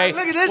now. Okay.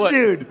 Look at this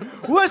dude.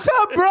 What's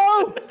up,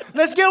 bro?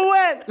 Let's get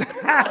wet.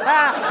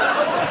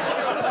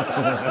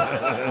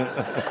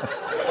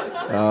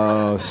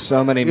 Oh,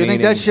 so many meanings. You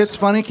think that shit's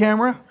funny,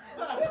 camera?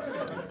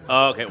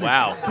 Oh, okay,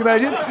 wow. Can you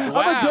imagine?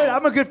 Wow.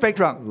 I'm a good fake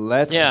drunk.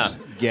 Let's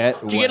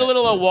get Did you get a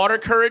little water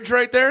courage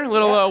right there? A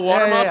little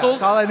water muscles?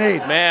 That's all I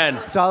need. Man.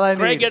 That's all I need.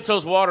 Greg gets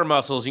those water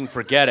muscles. You can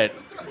forget it.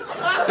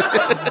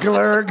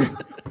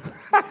 Glurg.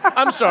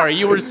 I'm sorry,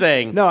 you were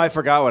saying. No, I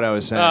forgot what I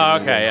was saying. Oh,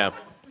 okay, yeah.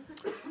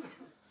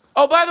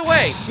 Oh, by the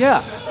way.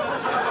 Yeah.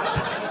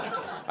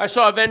 I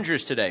saw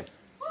Avengers today.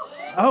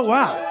 Oh,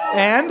 wow.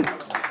 And?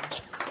 It's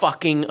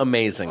fucking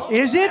amazing.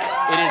 Is it?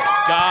 It is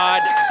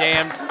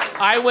goddamn.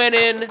 I went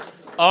in,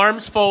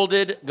 arms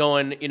folded,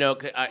 going,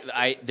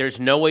 there's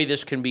no way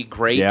this can be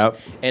great. Yep.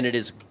 And it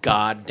is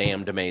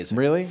goddamnn amazing.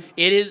 Really?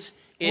 It is.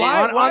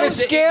 On a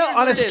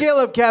scale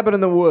of Cabin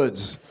in the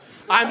Woods.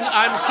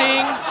 I'm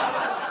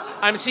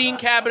seeing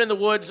Cabin in the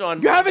Woods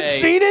on. You haven't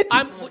seen it?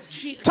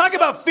 Talk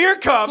about fear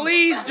come.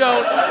 Please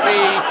don't be.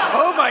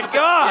 Oh my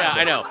God. Yeah,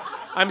 I know.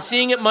 I'm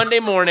seeing it Monday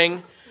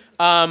morning.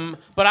 But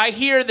I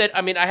hear that.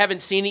 I mean, I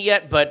haven't seen it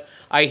yet, but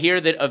I hear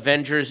that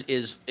Avengers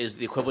is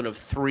the equivalent of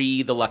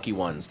 3 The Lucky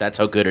Ones. That's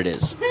how good it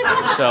is.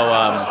 So,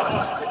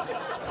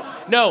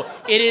 no,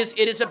 it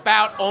is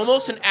about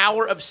almost an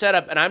hour of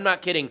setup, and I'm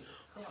not kidding.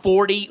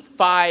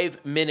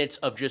 45 minutes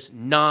of just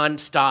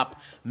nonstop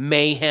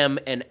mayhem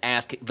and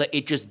ask.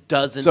 It just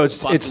doesn't. So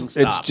stop.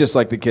 It's just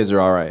like The Kids Are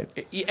All Right.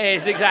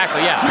 It's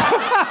exactly, yeah.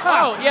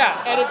 Oh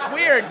yeah, and it's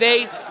weird.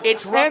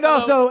 It's and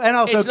also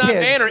it's Kids.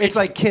 Banner. It's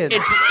like Kids.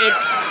 It's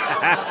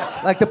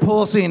like the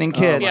pool scene in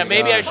Kids. Yeah,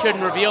 maybe I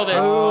shouldn't reveal this.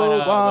 Who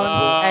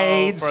wants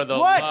AIDS? For the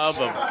what? love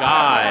of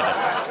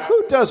God.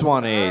 Who does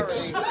want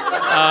AIDS?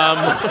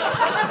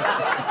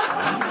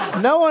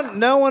 No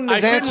one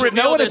is answering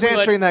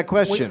that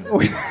question.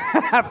 We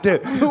have to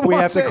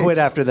quit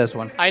after this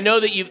one. I know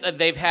that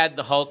they've had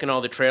the Hulk in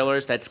all the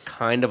trailers. That's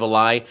kind of a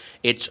lie.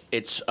 It's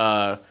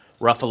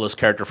Ruffalo's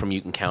character from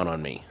You Can Count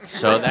on Me.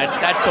 So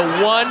that's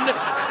the one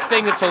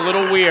thing that's a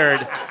little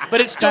weird, but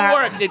it still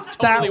works. It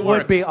totally works. That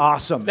would be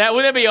awesome. That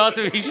wouldn't be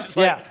awesome if he's just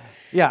like.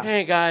 Yeah.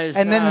 Hey guys.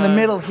 And then in the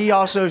middle, he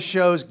also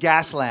shows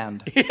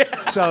Gasland.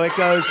 Yeah. So it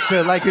goes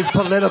to like his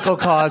political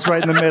cause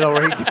right in the middle,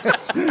 where he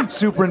gets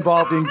super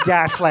involved in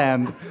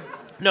Gasland.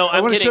 No,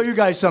 I want to show you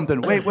guys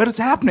something. Wait, what is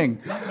happening?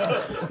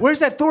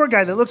 Where's that Thor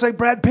guy that looks like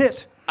Brad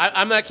Pitt?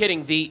 I'm not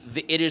kidding.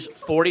 It is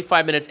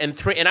 45 minutes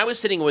and I was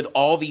sitting with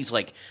all these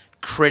like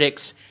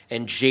critics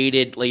and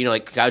jaded,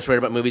 like guys who write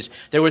about movies.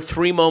 There were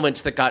 3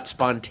 moments that got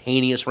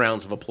spontaneous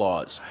rounds of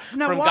applause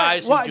from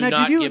guys who do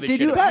not give a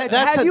shit.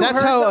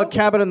 That's how a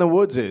Cabin in the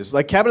Woods is.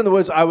 Like Cabin in the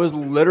Woods, I was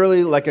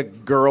literally like a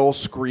girl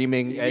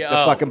screaming at the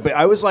fucking.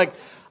 I was like,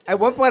 at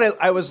one point,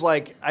 I was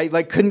like,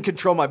 I couldn't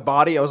control my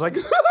body. I was like.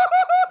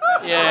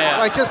 Yeah.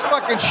 Like just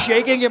fucking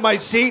shaking in my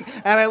seat,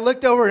 and I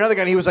looked over at another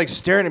guy, and he was like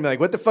staring at me, like,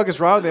 "What the fuck is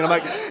wrong with me?" And I'm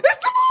like, "It's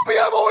the movie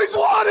I've always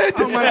wanted."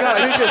 Oh my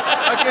God!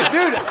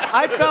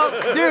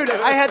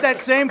 I had that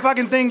same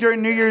fucking thing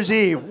during New Year's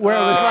Eve, where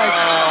it was like,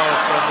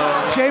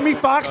 Jamie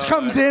Foxx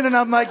comes in, and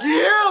I'm like,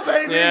 "Yeah,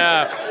 baby!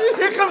 Yeah.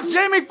 Here comes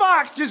Jamie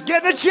Foxx, just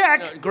getting a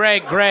check."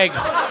 Greg,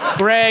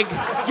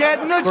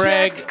 getting a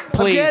check.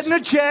 Please, I'm getting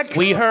a check.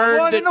 We heard I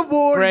won an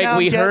award. Greg, now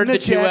we heard the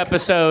check. 2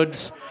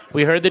 episodes.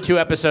 We heard the 2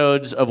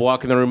 episodes of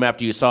Walk in the Room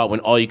after you saw it when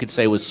all you could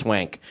say was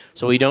swank.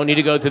 So we don't need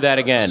to go through that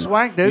again.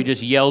 Swank, dude. You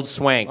just yelled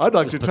swank. I'd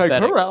like to take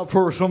her out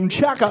for some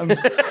check-in. No,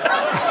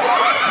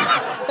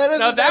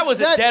 that was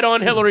a dead-on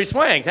Hillary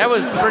Swank. That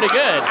was pretty good.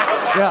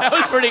 Yeah. That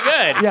was pretty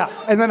good. Yeah,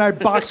 and then I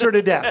box her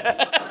to death.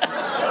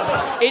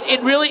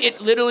 It really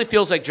literally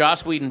feels like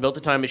Joss Whedon built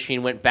a time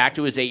machine, went back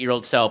to his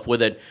 8-year-old self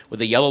with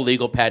a yellow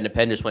legal pad and a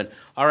pen, just went,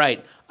 all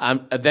right,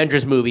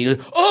 Avengers movie. And he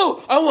goes,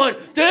 oh, I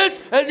want this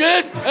and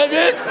this and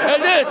this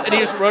and this. And he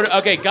just wrote it.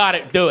 Okay, got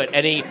it. Do it.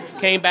 And he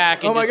came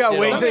back. And Oh my God!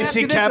 Wait until you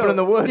see Cabin in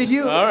the Woods. Did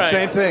you? All right.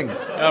 Same thing.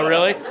 Oh,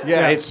 really?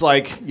 Yeah, it's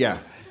like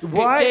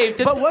Why? Dave,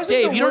 but wasn't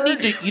Dave, the you don't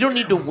word- need to. You don't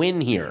need to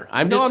win here.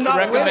 I'm No, just I'm not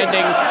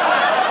recommending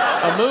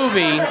a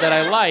movie that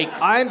I liked.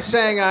 I'm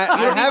saying I don't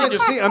need haven't to-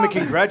 seen. I mean,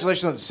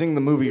 congratulations on seeing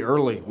the movie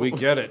early. We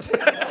get it.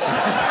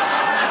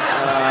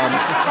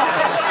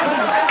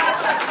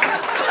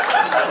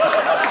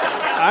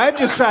 I'm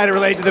just trying to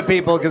relate to the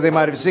people because they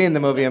might have seen the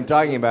movie I'm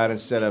talking about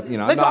instead of I'm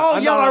Let's not- all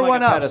I'm yell not our on,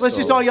 like, a one-ups. Let's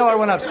just pedestal. all yell our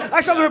one-ups.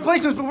 I saw the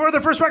Replacements before the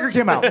first record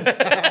came out.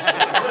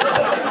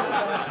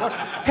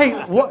 Hey,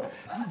 what?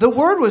 The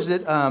word was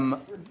that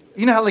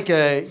you know how like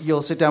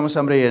you'll sit down with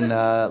somebody and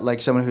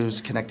like someone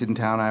who's connected in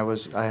town.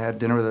 I had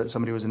dinner with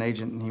somebody who was an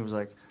agent, and he was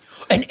like,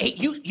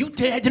 You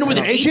had dinner with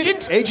an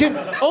agent? Agent?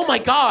 Oh my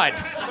God!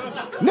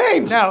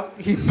 Names. now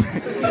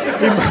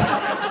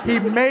he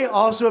may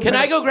also have Can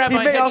been, I go grab he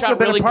my may also headshot have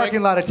been really a parking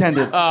quick? lot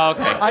attendant. Oh,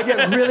 okay. I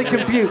get really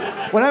confused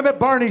when I'm at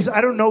Barney's.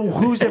 I don't know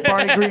who's at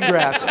Barney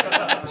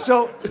Greengrass.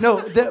 So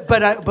no,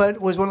 but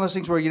it was one of those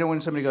things where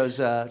when somebody goes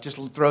just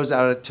throws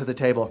out to the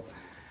table.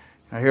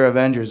 I hear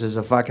Avengers is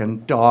a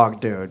fucking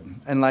dog, dude,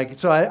 and like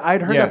so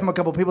I'd heard Yeah. that from a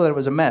couple people that it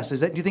was a mess.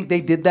 Do you think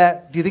they did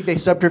that? Do you think they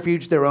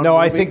subterfuged their own? No,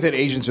 I movie? think that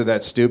agents are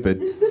that stupid.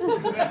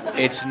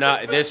 It's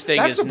not. This thing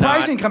that's is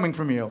surprising not. coming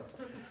from you.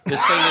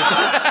 This thing is.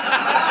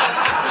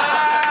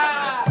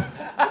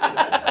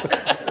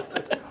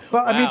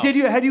 But I mean,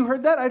 Wow. had you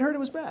heard that? I'd heard it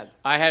was bad.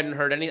 I hadn't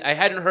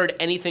heard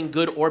anything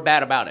good or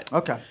bad about it.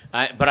 Okay.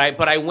 But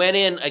I went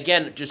in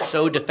again just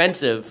so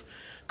defensive,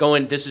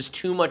 going, this is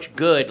too much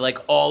good. Like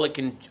all it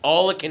can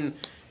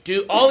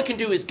do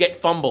is get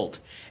fumbled,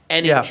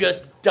 and Yeah. it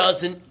just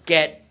doesn't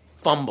get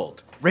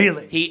fumbled.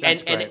 Really?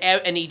 And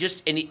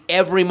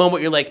every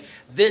moment you're like,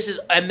 this is,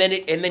 and then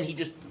he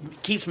just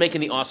keeps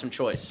making the awesome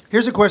choice.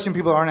 Here's a question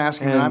people aren't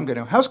asking, and I'm going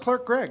to. How's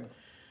Clark Gregg?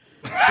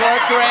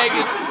 Clark Gregg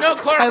is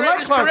Clark I Gregg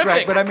like is Clark terrific.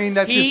 Gregg, but I mean,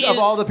 that's just of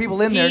all the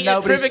people in there, He is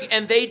nobody's- terrific,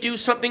 and they do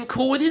something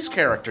cool with his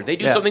character. They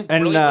do Yeah. something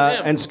And brilliant with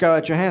him. and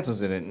Scarlett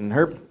Johansson's in it, and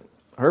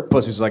her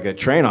pussy's like a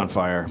train on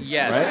fire.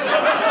 Yes.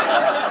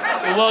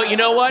 Well, you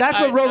know what? That's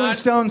what I'm Rolling not-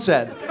 Stone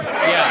said.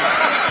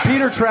 Yeah.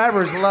 Peter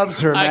Travers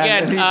loves her, man.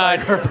 Again, and he's like,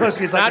 her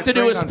pussy's like not to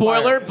do train a on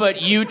spoiler, fire. but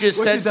you just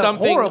Which said is a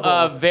something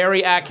horrible-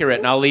 very accurate,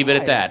 and I'll leave it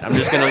at that. I'm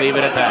just going to leave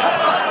it at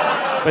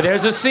that. But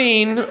there's a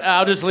scene.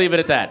 I'll just leave it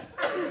at that.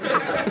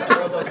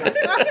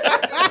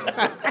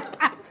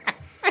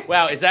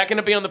 Wow, is that going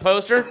to be on the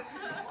poster?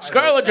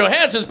 Scarlett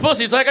Johansson's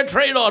pussy's like a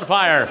train on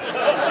fire.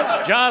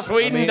 Joss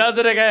Whedon does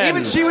it again.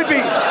 Even she would be.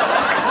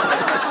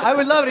 I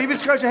would love it. Even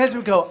Scarlett Johansson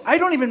would go, I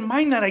don't even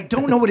mind that. I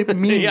don't know what it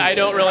means. Yeah, I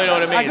don't really know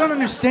what it means. I don't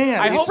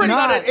understand. I hope it's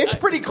not a- It's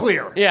pretty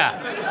clear.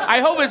 Yeah. I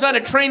hope it's not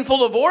a train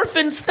full of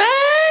orphans.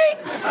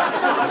 Thanks.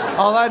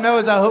 All I know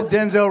is I hope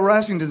Denzel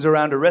Washington's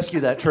around to rescue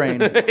that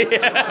train.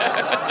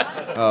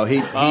 Oh,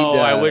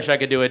 I wish I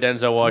could do a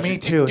Denzel Washington. Me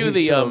too. Do He's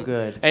the so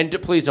good. And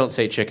please don't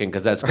say chicken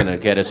because that's going to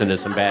get us into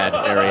some bad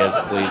areas.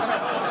 Please.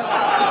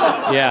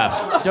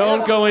 Yeah.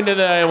 Don't go into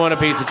the I want a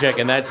piece of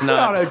chicken. That's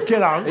not.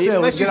 Get on.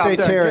 Unless you say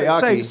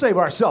teriyaki. Save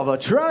ourselves a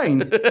train.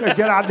 Get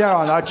out there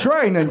on a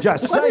train and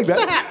just save it.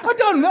 I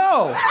don't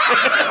know.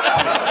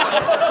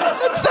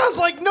 That sounds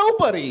like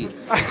nobody.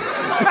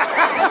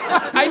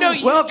 I know.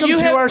 Welcome you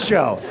to have, our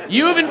show.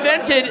 You have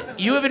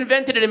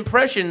invented an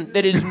impression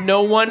that is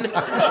no one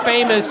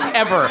famous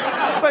ever.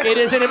 It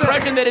is an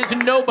impression that is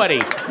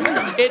nobody.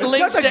 It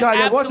links Just a to guy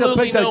that wants a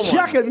absolutely piece no of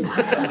one. chicken.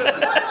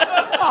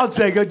 I'll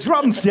take a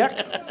drumstick.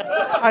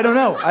 I don't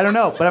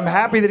know, but I'm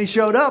happy that he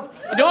showed up.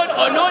 You know what?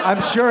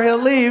 I'm sure he'll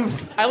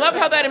leave. I love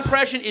how that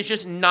impression is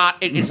just not.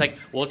 It's like,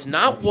 well, it's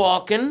not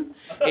Walken,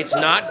 it's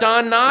not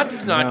Don Knotts,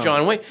 it's not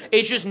John Wayne.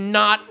 It's just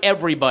not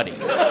everybody.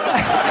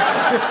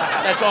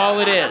 That's all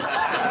it is.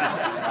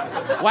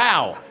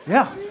 Wow.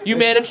 Yeah. You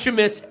managed to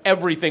miss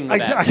everything with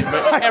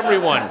that.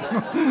 Everyone.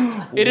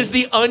 It is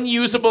the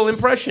unusable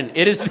impression.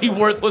 It is the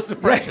worthless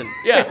impression.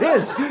 Yeah. It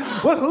is.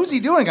 Well, who's he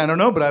doing? I don't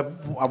know, but I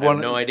I have want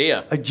no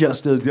idea.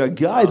 just a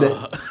guy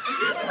that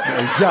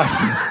just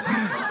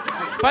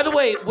By the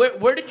way,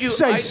 where did you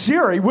say,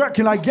 Siri, where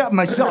can I get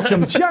myself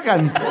some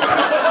chicken?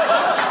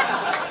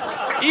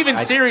 even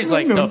Siri's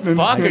like, the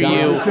fuck are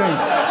you?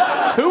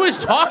 Who is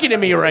talking to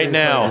me right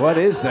now? What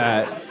is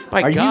that?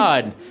 My Are you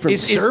God. from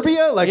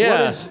Serbia? Like, yeah.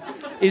 what is?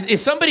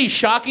 Is somebody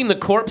shocking the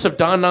corpse of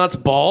Don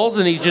Knotts' balls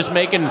and he's just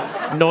making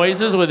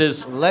noises with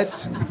his...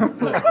 Let's.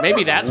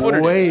 Maybe that's what it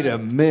is. Wait a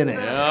minute.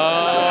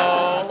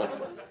 Oh.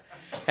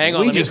 Hang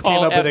on, We let me just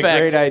call came up with a FX.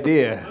 great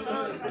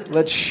idea.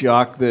 Let's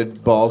shock the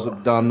balls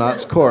of Don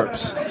Knotts'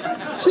 corpse.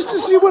 Just to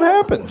see what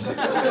happens.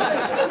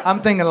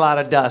 I'm thinking a lot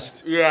of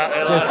dust.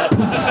 Yeah.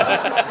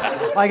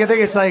 Like I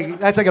think it's like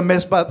that's like a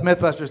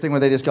MythBusters thing where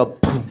they just go,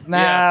 poof,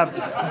 nah,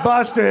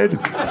 busted.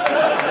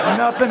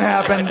 Nothing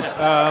happened.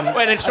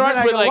 Wait, it starts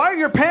I with go, like... why are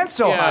your pants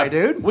so high,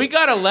 dude? We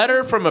got a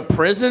letter from a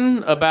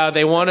prison about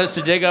they want us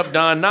to dig up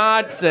Don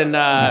Knotts and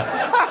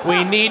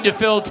We need to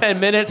fill 10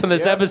 minutes on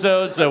this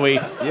episode, so we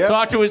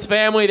talked to his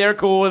family. They're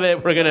cool with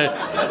it. We're going to...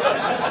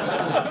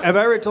 Have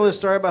I ever told this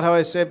story about how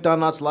I saved Don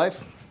Knotts'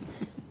 life?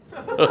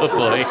 Oh,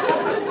 boy.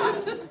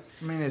 I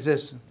mean, is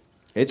this...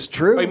 It's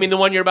true. Oh, you mean the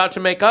one you're about to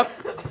make up?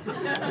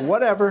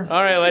 Whatever.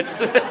 All right, let's...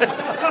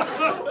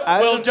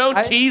 Well,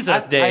 don't tease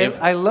us, Dave.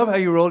 I love how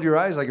you rolled your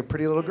eyes like a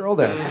pretty little girl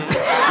there.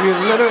 you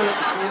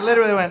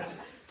literally went,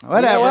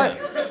 whatever. You know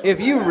what? If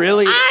you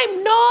really...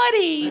 I'm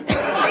naughty.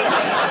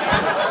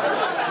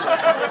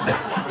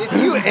 If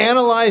you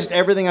analyzed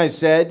everything I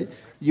said,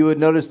 you would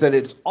notice that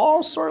it's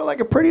all sort of like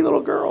a pretty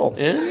little girl.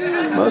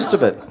 Yeah. Most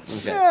of it.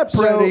 Yeah,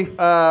 pretty.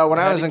 So, when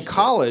I was in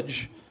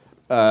college,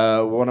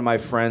 one of my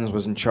friends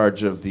was in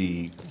charge of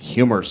the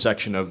humor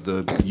section of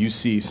the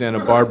UC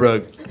Santa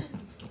Barbara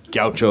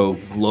Gaucho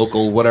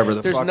local, whatever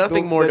the There's fuck.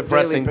 nothing more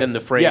depressing than the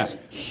phrase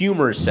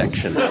humor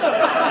section.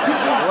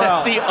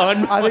 That's the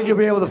I think you'll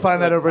be able to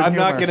find that over in I'm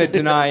humor. not going to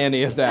deny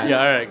any of that. Yeah,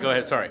 all right, go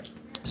ahead, sorry.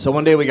 So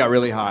one day we got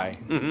really high,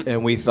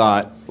 and we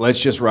thought, let's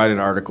just write an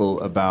article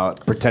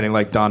about pretending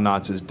like Don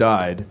Knotts has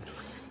died,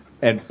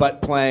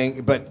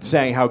 but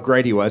saying how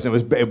great he was.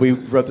 We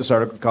wrote this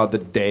article called "The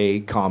Day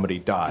Comedy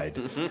Died,"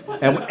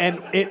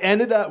 and it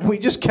ended up. We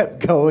just kept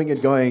going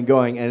and going and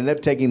going, and ended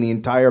up taking the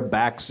entire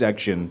back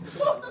section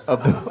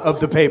of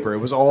the paper. It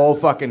was all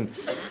fucking.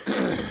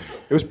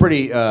 It was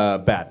pretty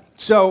bad.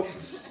 So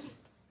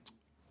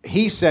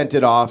he sent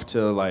it off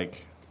to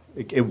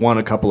it won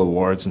a couple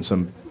awards and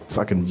some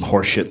fucking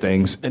horseshit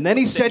things. And then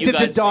he sent it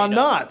to Don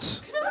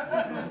Knotts.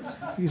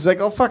 He's like,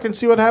 I'll fucking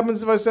see what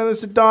happens if I send this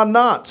to Don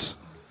Knotts.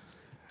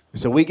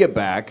 So we get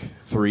back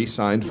 3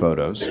 signed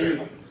photos.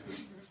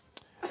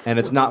 And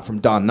it's not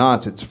from Don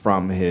Knotts, it's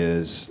from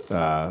his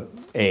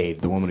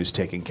aide, the woman who's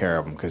taking care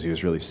of him because he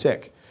was really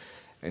sick.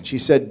 And she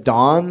said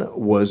Don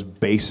was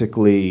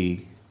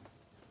basically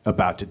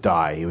about to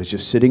die. He was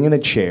just sitting in a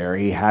chair.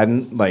 He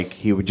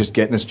would just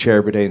get in his chair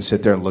every day and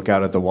sit there and look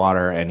out at the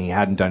water, and he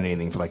hadn't done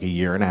anything for like a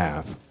year and a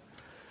half.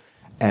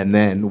 And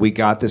then we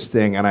got this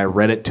thing, and I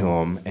read it to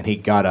him, and he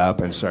got up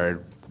and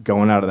started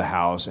going out of the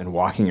house and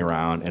walking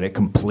around, and it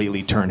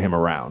completely turned him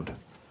around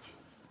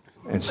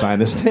and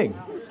signed this thing.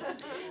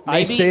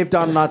 I saved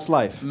Don Knotts'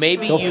 life.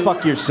 Maybe Go you...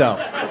 fuck yourself.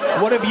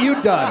 What have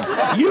you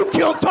done? You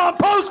killed Tom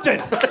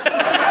Poston!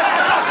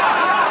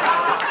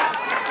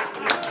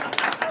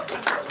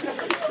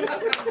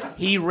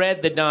 He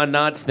read the Don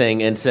Knotts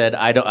thing and said,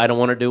 I don't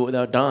want to do it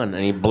without Don,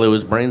 and he blew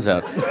his brains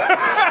out.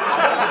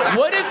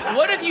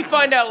 What if you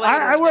find out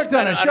later? I worked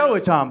on a show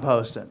with Tom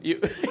Poston. You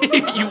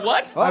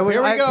what? Oh,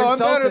 here we go. I'm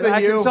better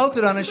than you. I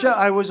consulted on a show.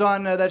 I was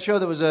on that show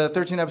that was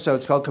 13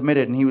 episodes called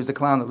Committed, and he was the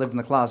clown that lived in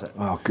the closet.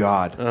 Oh,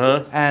 God.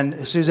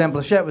 And Suzanne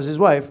Plachette was his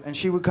wife, and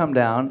she would come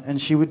down and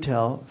she would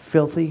tell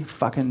filthy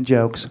fucking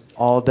jokes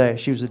all day.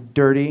 She was a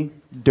dirty,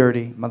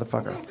 dirty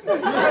motherfucker.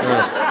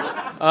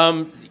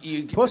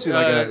 Pussy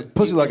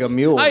like a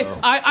mule.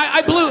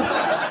 I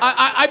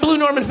blew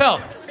Norman Fell.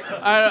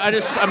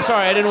 I'm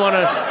sorry. I didn't want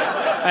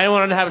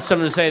to have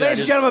something to say there. Ladies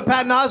and gentlemen,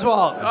 Patton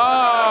Oswalt.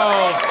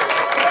 Oh.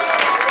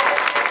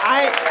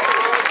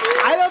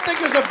 I don't think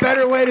there's a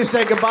better way to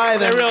say goodbye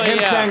than him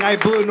saying I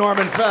blew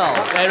Norman Fell.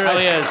 It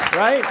really is.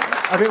 Right?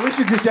 I mean, we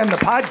should just end the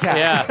podcast.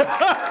 Yeah.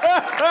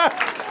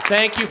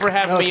 Thank you for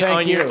having me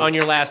on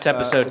your last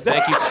episode.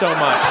 Thank you so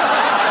much.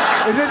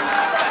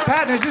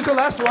 Patton, is this the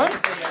last one?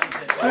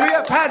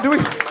 Do we?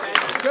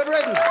 Good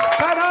riddance.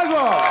 Patton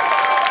Oswalt.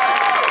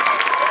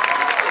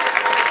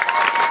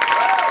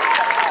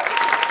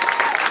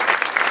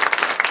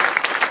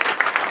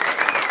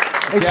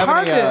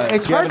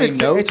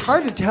 It's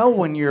hard to tell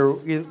when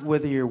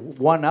whether you're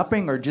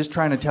one-upping or just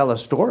trying to tell a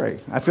story.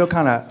 I feel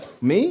kind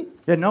of... Me?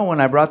 Yeah, no,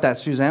 when I brought that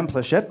Suzanne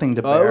Plachette thing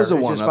to bear... it was a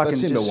one-up. That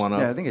seemed a one-up.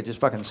 Yeah, I think it just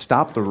fucking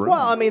stopped the room.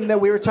 Well, I mean,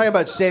 we were talking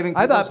about saving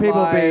people's lives. I thought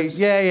people would be...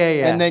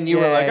 Yeah. And then you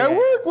were like, I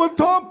work with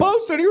Tom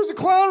Poston. He was a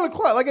clown in the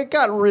closet. Like, it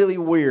got really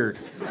weird.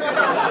 I'm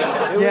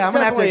going to have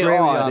to agree with you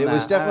on that. It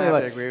was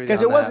definitely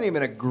because it wasn't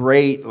even a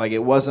great... Like,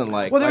 it wasn't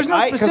like... Well, there was no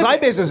specific... Because I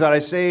based this out, I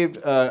saved...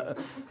 a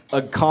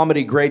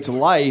comedy great's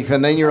life,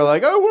 and then you're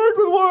like, I worked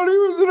with one. He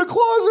was in a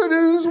closet,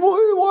 and his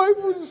wife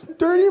was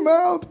dirty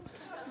mouth.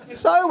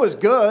 So it was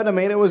good. I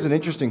mean, it was an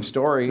interesting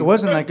story. It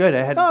wasn't that good.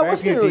 It had very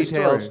few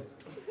details.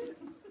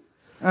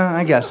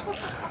 I guess.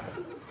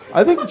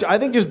 I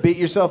think just beat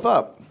yourself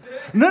up.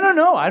 No.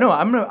 I know.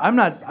 I'm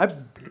not. I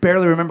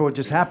barely remember what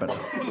just happened.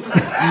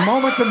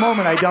 Moment to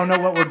moment, I don't know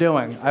what we're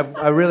doing.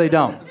 I really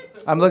don't.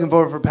 I'm looking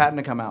forward for Patton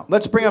to come out.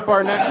 Let's bring up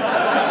our next.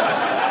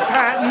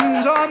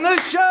 Patton's on the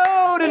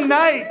show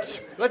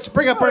tonight. Let's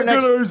bring up our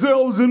next. Get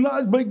ourselves a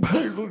nice big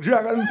bagel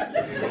jacket.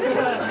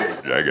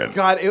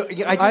 God,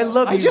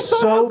 I just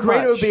thought how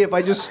great it would be if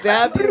I just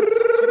stabbed you.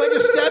 If I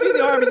just stabbed you in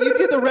the arm and you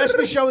did the rest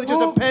of the show with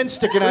just a pen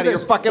sticking out of your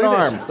fucking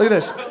arm. Look at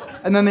this.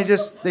 And then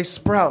they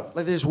sprout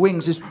like there's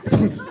wings, just,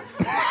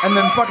 and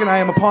then fucking I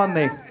am upon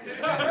thee.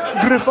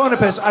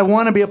 Grifonopus, I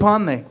want to be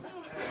upon thee.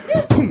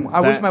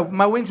 I wish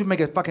my wings would make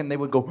a fucking. They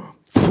would go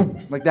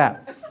like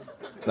that.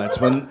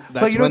 That's when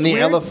the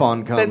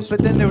elephant comes.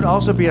 But then there would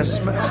also be a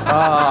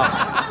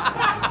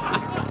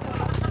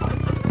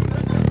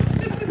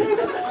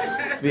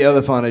The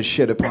elephant has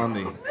shit upon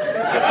thee.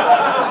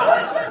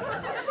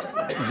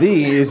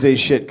 Thee is a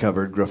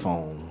shit-covered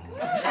griffon.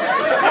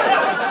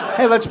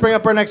 Hey, let's bring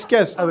up our next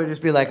guest. I would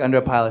just be like under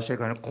a pile of shit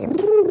going.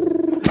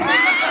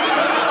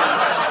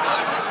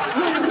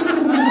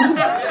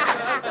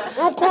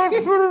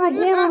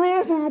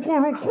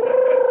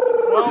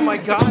 Oh my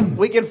God!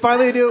 We can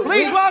finally do.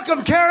 Please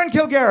welcome Karen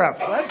Kilgariff.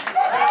 No,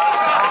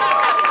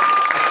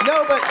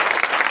 but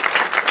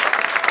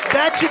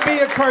that should be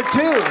a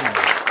cartoon.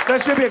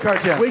 That should be a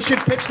cartoon. We should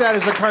pitch that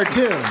as a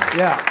cartoon.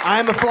 Yeah.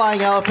 I'm a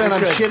flying elephant. We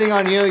I'm should. shitting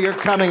on you. You're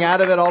coming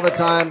out of it all the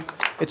time.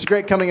 It's a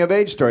great coming of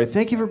age story.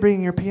 Thank you for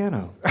bringing your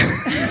piano.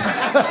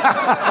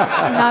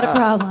 Not a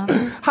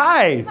problem.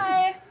 Hi.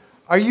 Hi.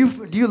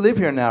 Do you live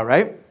here now,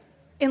 right?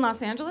 In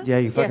Los Angeles? Yeah,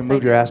 you fucking Yes,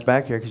 moved I your do. ass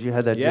back here because you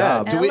had that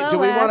job. Do we LOS.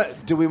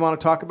 want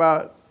to talk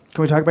about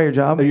Can we talk about your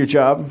job? your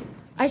job?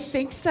 I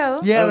think so.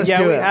 Yeah, let's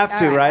do we it. have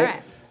to, All right?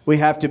 right. We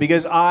have to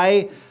because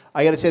I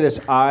got to say this.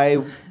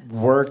 I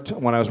worked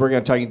when I was working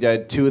on Talking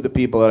Dead. Two of the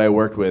people that I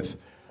worked with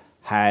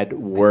had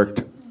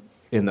worked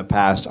in the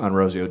past on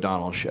Rosie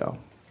O'Donnell's show,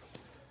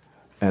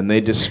 and they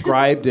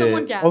described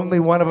Someone it. gasped. Only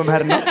one of them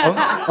had an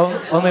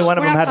only one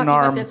of We're them not had talking an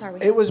about arm. this, are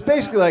we? It was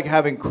basically like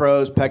having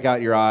crows peck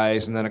out your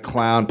eyes and then a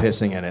clown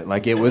pissing in it.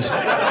 Like it was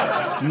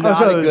not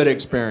so it a was- good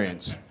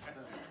experience.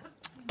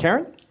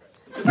 Karen?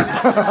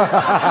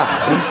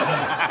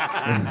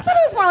 I thought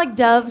it was more like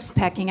doves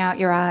pecking out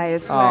your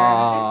eyes.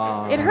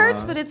 Where it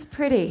hurts, but it's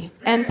pretty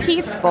and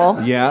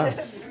peaceful.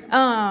 Yeah.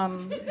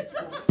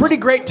 Pretty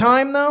great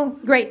time though.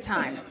 Great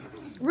time.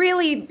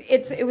 Really,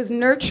 it was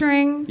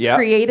nurturing Yep.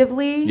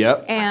 creatively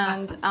Yep.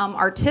 and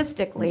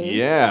artistically.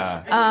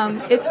 Yeah.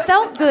 It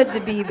felt good to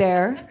be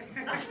there,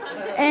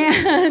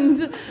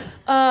 and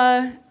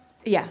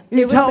yeah,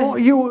 You it was.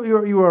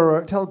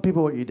 tell tell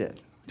people what you did.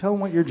 Tell them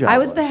what your job I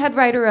was the head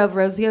writer of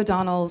Rosie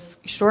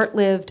O'Donnell's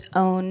short-lived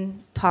own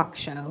talk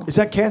show. Is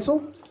that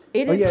canceled?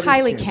 It Oh, is yeah, it is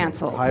highly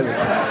canceled.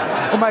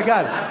 canceled. Oh my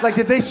God! Like,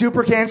 did they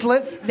super cancel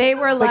it? They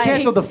were They like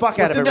canceled the fuck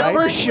out Was of it it, the right?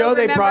 first show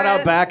they brought Remember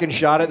out back and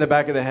shot it in the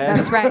back of the head?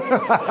 That's right.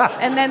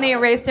 And then they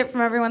erased it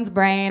from everyone's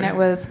brain.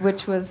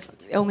 Which was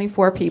only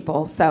 4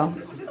 people. So,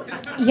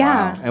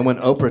 yeah, And when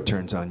Oprah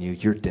turns on you,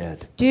 you're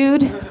dead.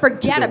 dude,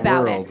 forget the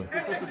about world. it.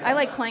 I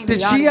like playing. To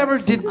Did the she ever?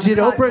 audience Did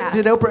on Oprah? podcasts.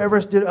 Did Oprah ever?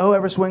 Did O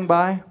ever swing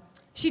by?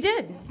 She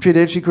did. She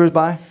did. She cruised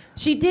by.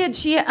 She did.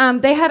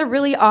 They had a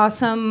really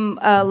awesome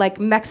like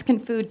Mexican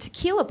food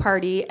tequila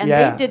party, and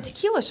Yeah. they did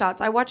tequila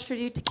shots. I watched her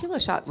do tequila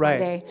shots Right.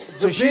 one day.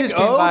 So The she big just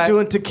came O by.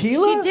 doing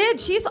tequila? She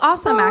did. She's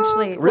awesome,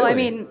 actually. Well, I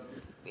really?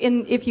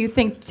 mean, if you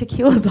think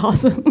tequila's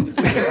awesome.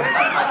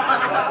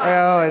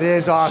 Oh, it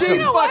is awesome.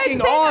 She's No, I'd fucking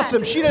say that.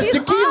 awesome. She does She's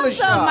tequila awesome.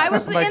 shots. I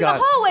was Oh my in God.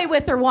 the hallway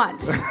with her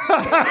once.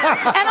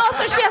 And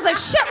also, she has a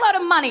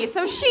shitload of money,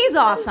 so she's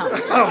awesome.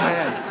 Oh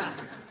man.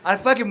 I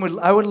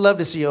would love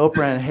to see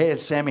Oprah and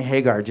Sammy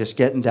Hagar just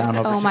getting down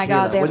over Oh my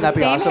tequila. God, they have Wouldn't that the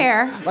be same awesome?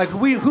 hair. Like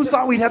who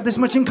thought we'd have this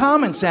much in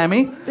common,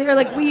 Sammy? They were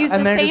like, we use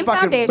And the they're same just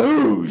fucking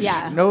foundation. booze.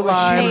 Yeah. No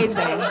lime.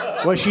 Amazing.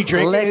 Was she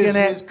drinking Licking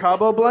it. his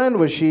Cabo blend?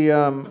 Was she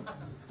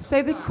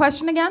Say the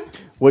question again.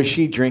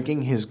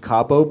 drinking his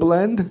Cabo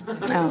blend?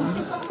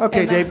 Oh.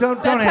 Okay, And Dave,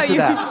 don't that's how answer you-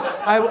 that.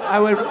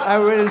 I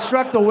would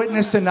instruct the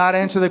witness to not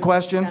answer the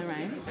question. All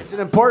right. It's an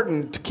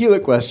important tequila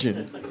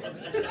question.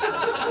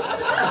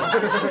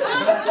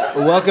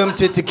 Welcome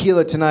to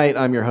Tequila Tonight.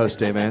 I'm your host,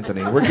 Dave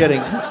Anthony. We're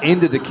getting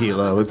into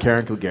tequila with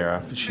Karen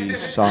Kilgariff. She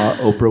saw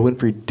Oprah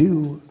Winfrey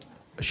do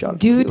a shot of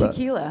Do tequila.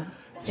 tequila.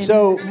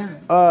 So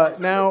Yeah.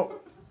 now,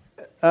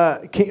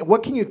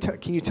 can you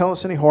tell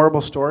us any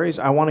horrible stories?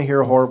 I want to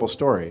hear a horrible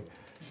story.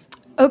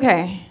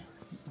 Okay.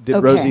 Did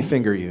Okay. Rosie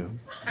finger you?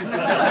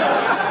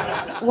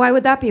 Why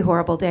would that be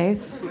horrible,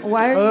 Dave?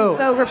 Why are you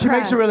so repressed? She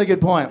makes a really good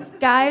point.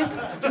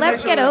 Guys,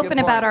 let's get really open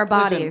good about point.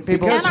 our Listen, bodies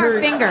people- and Because our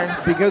her-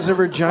 fingers. Because of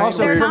her giant Also,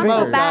 They're weird not so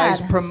fingers. bad.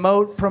 guys.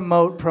 Promote.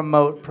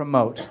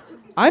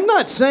 I'm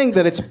not saying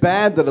that it's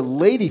bad that a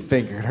lady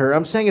fingered her.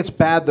 I'm saying it's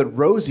bad that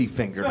Rosie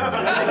fingered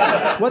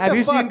her. What Have the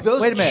you fuck? seen?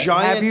 Those Wait a minute.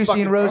 giant Have you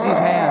seen fucking- Rosie's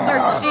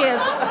hands? There she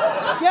is.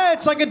 Yeah,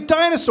 it's like a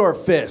dinosaur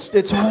fist.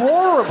 It's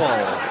horrible.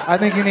 I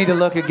think you need to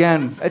look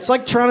again. It's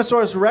like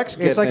Tyrannosaurus Rex.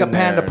 It's like a getting in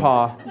panda there.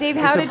 paw. Dave,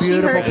 how it's did a she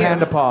beautiful hurt you?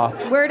 panda paw.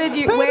 Where did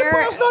you? Panda Where?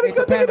 paw's not a It's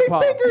a good thing to panda be paw.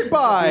 fingered Beautiful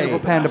by.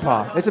 panda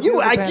paw. It's a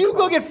beautiful panda You paw.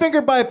 go get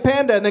fingered by a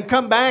panda and then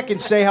come back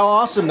and say how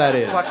awesome that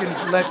is. Fucking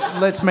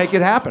let's make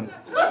it happen.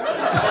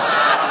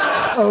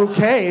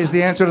 Okay is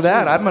the answer to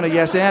that. I'm gonna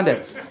yes and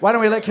it. Why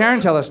don't we let Karen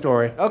tell a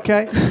story?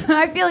 Okay.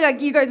 I feel like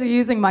you guys are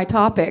using my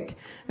topic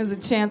as a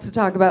chance to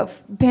talk about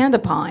panda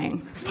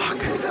pawing.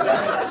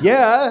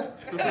 Yeah.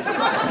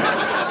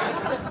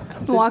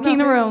 Walking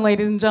the room,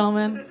 ladies and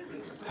gentlemen.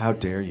 How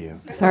dare you?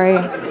 Sorry,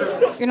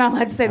 you're not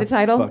allowed to say the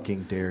title.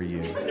 Fucking dare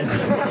you?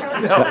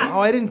 Oh,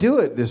 I didn't do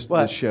it this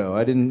show.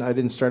 I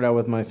didn't start out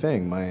with my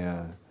thing.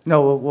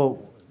 No, well,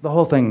 the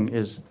whole thing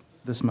is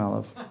the smell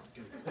of.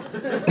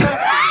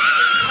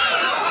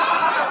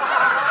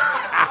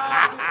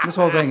 This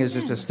whole thing is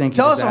just a stinky.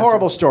 Tell us a disaster.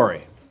 horrible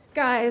story.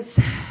 Guys,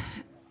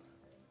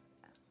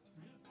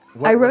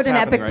 I wrote what's an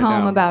happening epic right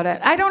poem now? about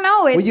it. I don't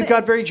know. It's Well, you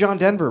got very John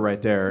Denver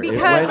right there.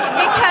 because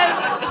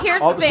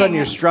here's all the of a sudden thing.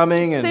 you're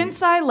strumming and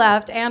Since I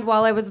left and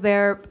while I was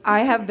there,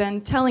 I have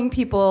been telling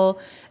people,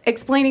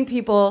 explaining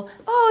people,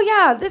 oh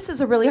yeah, this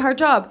is a really hard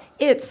job.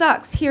 It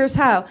sucks. Here's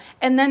how.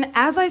 And then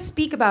as I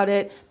speak about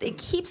it, it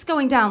keeps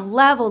going down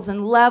levels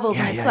and levels,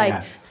 and it's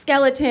like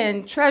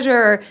skeleton,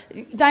 treasure,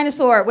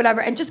 dinosaur,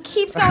 whatever, and just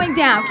keeps going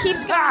down,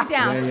 keeps going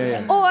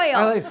down.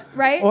 Oil,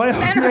 right? Oil.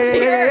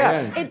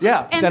 It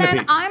just, and then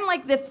Centipedes. I'm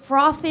like the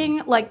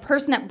frothing like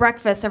person at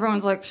breakfast.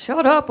 Everyone's like,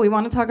 "Shut up, we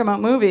want to talk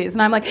about movies,"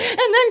 and I'm like, and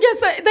then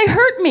guess what? They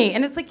hurt me,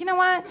 and it's like, you know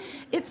what?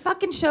 It's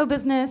fucking show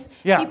business.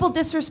 Yeah. People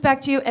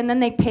disrespect you, and then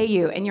they pay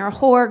you, and you're a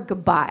whore.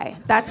 Goodbye.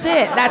 That's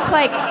it. That's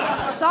like,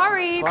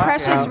 sorry,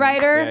 precious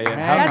writer. Yeah.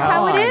 That's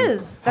how it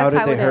is. That's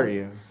how did it they hurt is.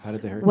 you? How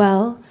did they hurt you?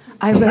 Well,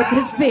 I wrote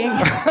this thing.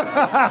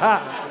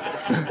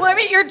 Well, I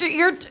mean,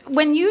 you're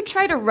when you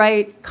try to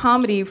write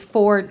comedy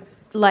for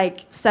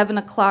like 7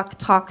 o'clock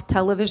talk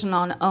television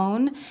on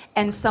OWN,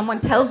 and someone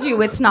tells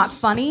you it's not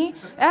funny,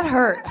 that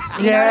hurts.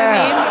 You know what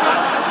I mean?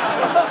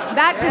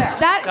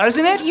 That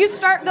Doesn't it? You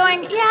start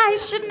going, yeah, I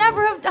should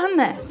never have done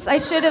this. I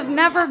should have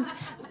never.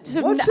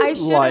 What's I it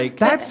should like?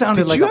 That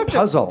sounded like a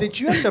puzzle. Did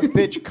you have to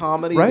pitch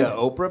comedy Right? to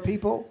Oprah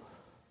people?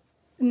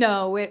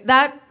 No,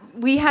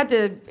 we had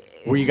to.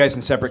 Were you guys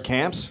in separate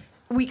camps?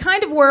 We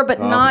kind of were, but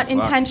not fuck.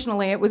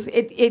 intentionally.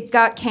 It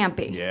got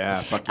campy.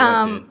 Yeah, fuck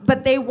yeah, it did.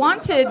 But they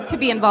wanted to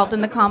be involved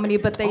in the comedy,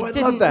 but they Oh, I love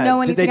didn't that.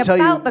 know Did anything they tell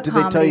about you? the Did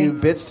comedy. they tell you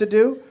bits to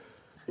do?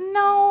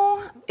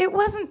 No, it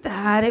wasn't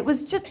that. It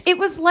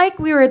was like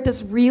we were at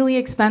this really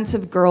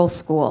expensive girls'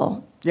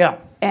 school, Yeah.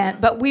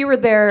 but we were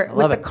there with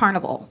love the it.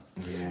 carnival.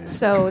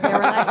 So they were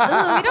like,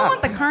 "Ooh, we don't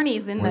want the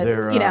carnies in the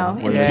there,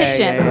 in were the there-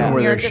 kitchen." Yeah, yeah, yeah. And Were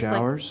you're there just like,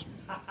 showers?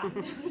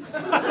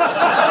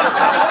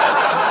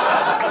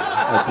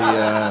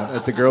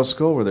 At the girls'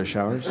 school, were there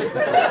showers?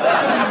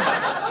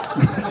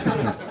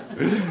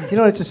 You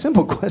know, it's a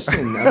simple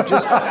question.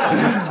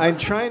 I'm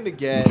trying to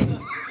get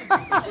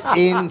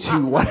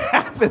into what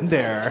happened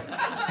there.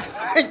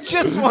 I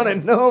just want to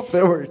know if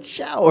there were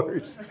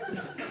showers. Do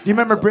you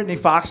remember Brittany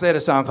Fox? They had a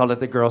song called "At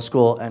the Girls'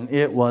 School," and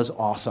it was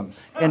awesome.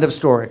 End of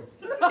story.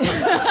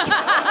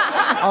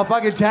 I'll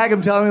fucking tag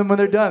them, telling them when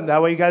they're done. That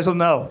way you guys will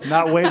know.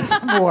 Not waiting for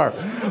more.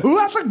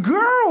 At the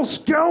girls'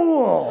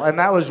 school, and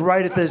that was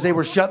right as they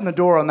were shutting the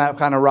door on that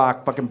kind of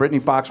rock. Fucking Brittany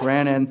Fox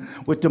ran in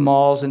with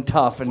DeMalls and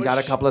Tough and got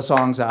a couple of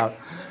songs out.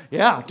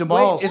 Yeah,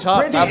 DeMalls, is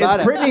Tough. How about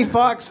it? Brittany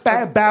Fox?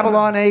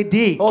 Babylon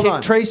AD. Hold Kick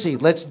on. Tracy.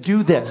 Let's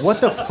do this.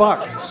 What the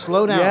fuck?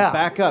 Slow down. Yeah.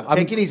 Back up.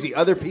 Take it easy.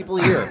 Other people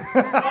here.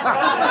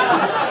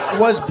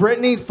 Was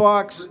Brittany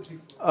Fox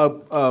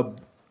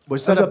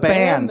was that It was a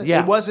band?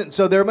 yeah. It wasn't.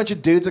 So there are a bunch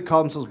of dudes that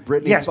call themselves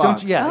Brittany Yes,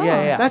 Fox. don't you?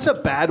 Yeah. That's a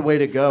bad way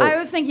to go. I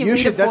was thinking you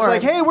Lita should. That's Ford.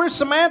 like, hey, where's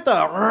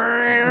Samantha?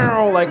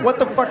 Like, what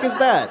the fuck is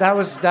that? That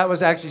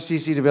was actually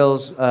CC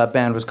DeVille's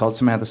band was called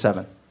Samantha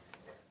 7.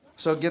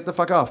 So get the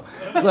fuck off.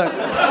 Look,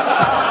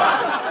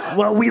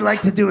 what we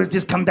like to do is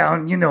just come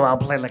down. You know, I'll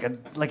play like a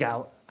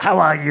how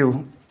are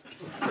you?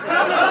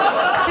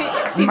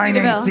 CeCe My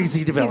name's DeVille.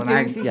 CeCe DeVille, He's and doing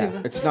I'm- CeCe yeah.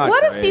 DeVille. It's not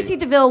What if great. CeCe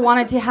DeVille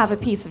wanted to have a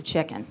piece of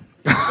chicken?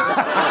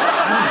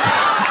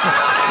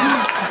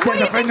 What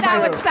do you think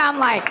that would sound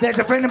like? There's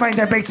a friend of mine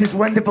that makes this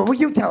wonderful. Well,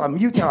 you tell him.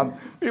 You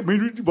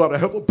want to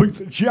have a piece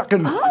of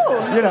chicken?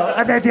 Oh. You know,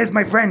 and that is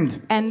my friend.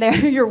 And there,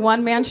 your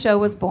one-man show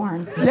was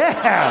born.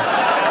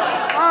 Yeah.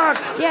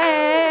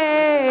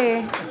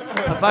 Yay!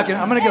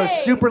 I'm gonna go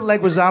super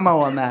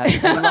Leguizamo on that.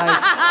 And,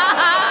 like,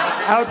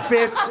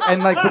 outfits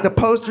and like, but the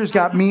posters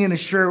got me in a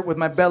shirt with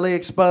my belly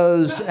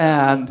exposed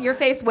and Your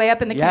face way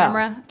up in the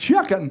camera.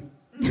 chicken.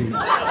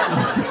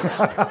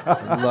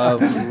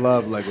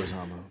 love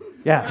Leguizamo.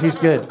 Yeah, he's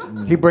good.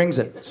 He brings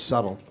it.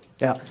 Subtle.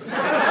 Yeah.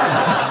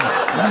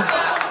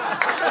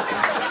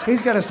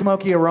 He's got a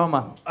smoky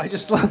aroma. I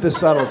just love the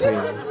subtlety.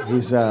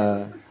 He's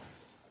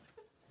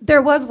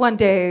There was one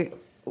day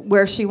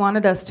where she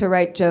wanted us to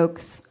write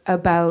jokes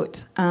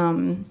about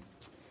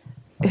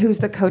who's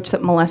the coach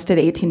that molested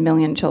 18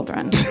 million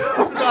children.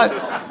 oh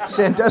god,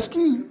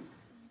 Sandusky.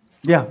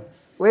 Yeah.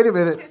 Wait a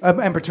minute.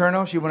 And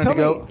Paterno, she wanted to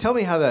go. Tell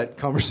me how that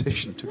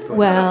conversation took place.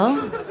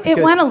 Well, it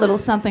Good. went a little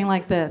something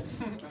like this.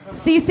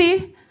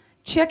 CeCe,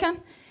 chicken.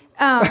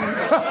 I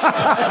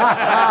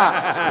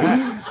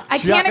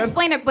can't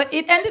explain it, but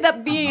it ended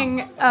up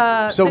being.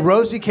 So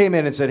Rosie came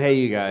in and said, "Hey,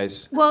 you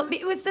guys, Well,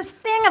 it was this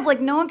thing of like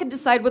no one could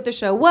decide what the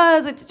show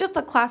was. It's just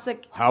a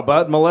classic, how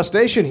about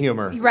molestation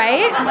humor?"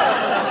 right?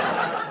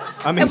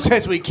 I mean,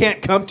 since we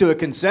can't come to a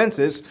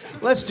consensus,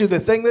 let's do the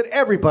thing that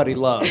everybody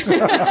loves.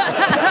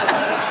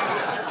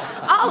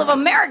 All of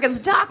America's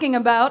talking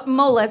about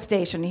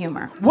molestation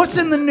humor. What's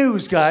in the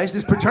news, guys?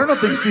 This Paterno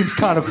thing seems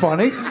kind of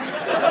funny.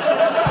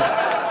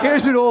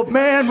 Here's an old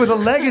man with a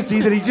legacy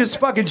that he just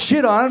fucking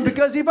shit on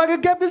because he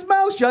fucking kept his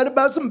mouth shut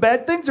about some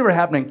bad things that were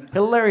happening.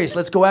 Hilarious.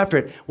 Let's go after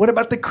it. What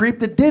about the creep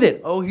that did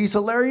it? Oh, he's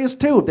hilarious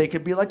too. They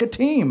could be like a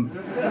team.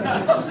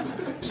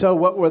 So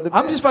what were the?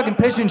 I'm just fucking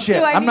pitching shit.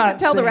 Do I I'm need not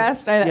to tell the saying-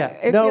 rest? Yeah.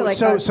 I No, feel like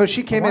so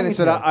she came in and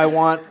said, "I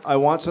want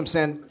some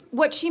sand."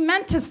 what she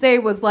meant to say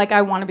was like,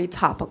 I want to be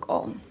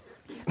topical.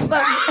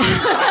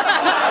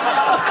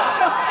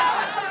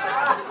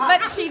 But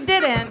But she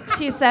didn't.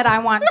 She said, I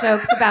want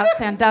jokes about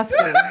Sandusky.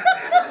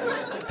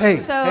 Hey,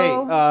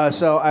 So-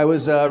 so I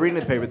was reading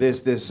in the paper.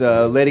 This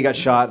lady got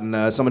shot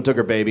and someone took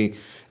her baby,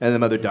 and the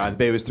mother died. The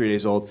baby was 3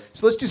 days old.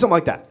 So let's do something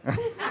like that.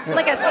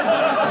 Like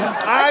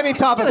I mean, do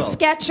topical. a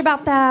sketch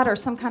about that or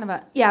some kind of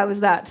a... Yeah, it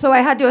was that. So I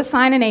had to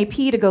assign an AP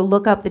to go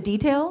look up the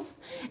details.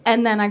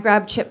 And then I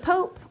grabbed Chip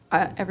Pope,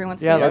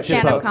 everyone's Yeah, favorite love Chip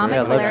stand-up Pope. comic,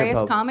 Yeah, love Chip hilarious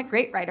Pope. comic,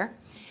 great writer.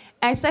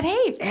 I said,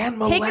 hey, And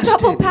take a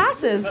couple molested.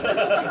 passes.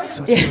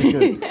 So it's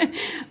really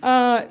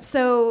good.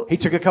 So He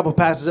took a couple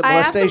passes at I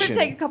asked him molestation. to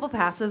take a couple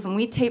passes, and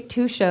we taped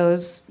 2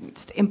 shows.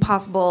 It's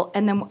impossible.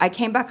 And then I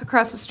came back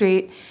across the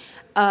street.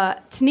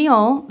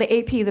 Tennille, the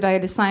AP that I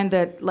had assigned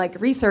the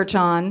research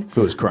on,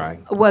 Who was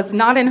crying? was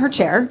not in her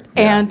chair,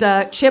 and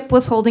Chip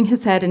was holding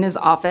his head in his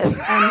office,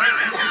 and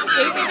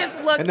Amy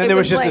just looked. And then it there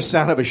was just like, the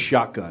sound of a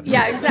shotgun.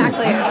 Yeah,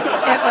 exactly.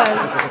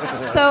 It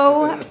was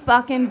so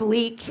fucking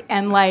bleak,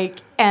 and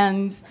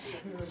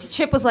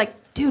Chip was like,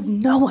 "Dude,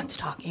 no one's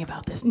talking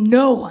about this.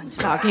 No one's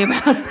talking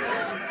about it.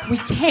 We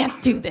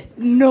can't do this.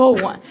 No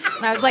one."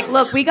 And I was like,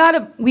 "Look, we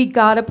gotta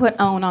put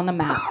Owen on the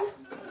map."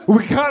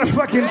 We gotta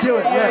fucking do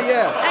it.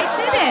 Yeah.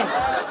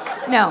 I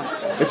didn't. No.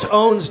 It's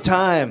Owen's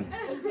time.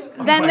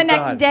 Then my the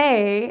next God.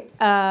 day,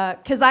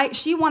 because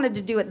she wanted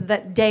to do it the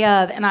day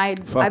of, and I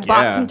bought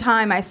yeah. some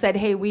time. I said,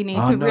 "Hey, we need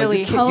to no, really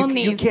you can't, hone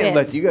you, these can't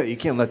bits." you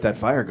can't let that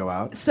fire go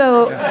out.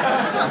 So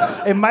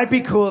It might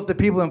be cool if the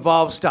people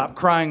involved stop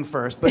crying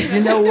first, but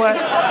you know what?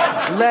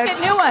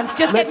 Let's Get new ones.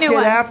 Just let's get new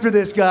ones. after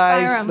this,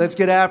 guys. Fire 'em. Let's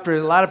get after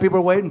it. A lot of people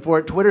are waiting for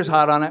it. Twitter's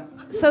hot on it.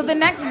 So the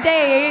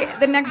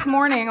next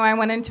morning, I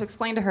went in to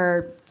explain to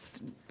her,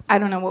 I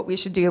don't know what we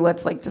should do.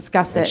 Let's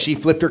discuss it. She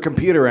flipped her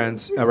computer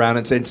around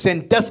and said,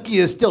 Sandusky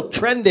is still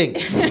trending.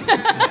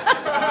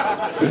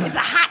 It's a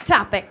hot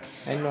topic.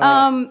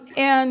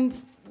 And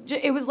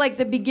it was like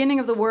the beginning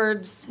of the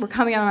words were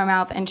coming out of my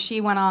mouth, and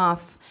she went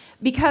off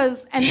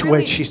because. And really,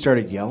 Wait, she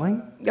started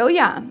yelling? Oh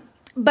yeah,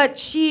 but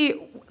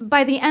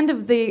by the end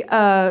of the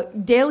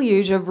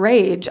deluge of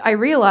rage, I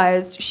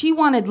realized she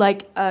wanted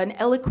an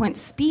eloquent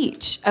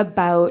speech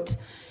about,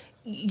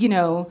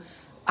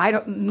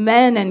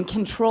 men and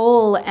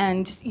control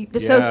and the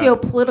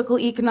socio-political,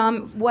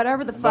 economic,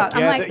 whatever the fuck.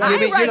 I'm like, I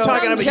write you're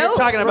talking dumb about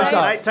jokes.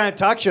 nighttime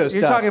talk show stuff.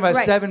 You're talking about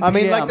Right. 7 p.m. I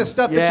mean, like the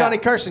stuff that Yeah. Johnny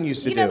Carson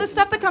used to You do. know, the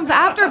stuff that comes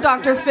after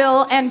Dr.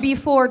 Phil and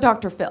before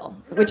Dr. Phil,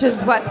 which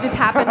is what has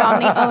happened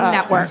on the OWN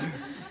network.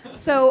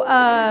 So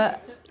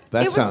that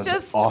it was sounds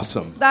just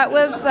awesome. That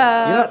was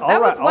that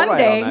I'll was one write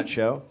day on that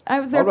show. I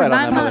was there I'll for write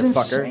 9 on that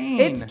months. motherfucker. insane.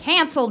 It's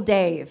canceled,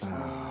 Dave.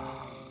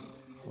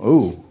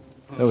 Ooh,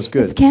 that was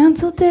good. It's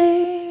canceled,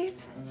 Dave.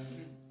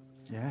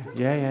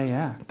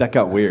 Yeah. That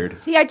got weird.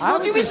 See, I told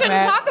was you we just shouldn't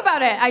mad. talk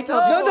about it. I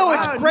told you. No,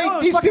 it's wow, great. no,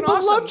 it's These fucking people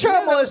awesome. love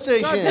child Yeah,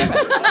 molestation.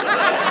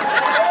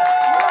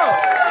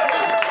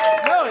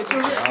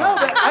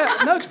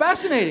 No, it's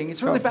fascinating.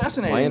 It's really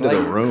fascinating. play into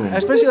the room.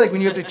 Especially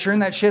when you have to churn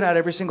that shit out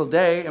every single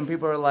day, and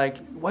people are like,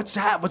 "What's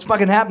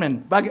fucking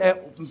happening?"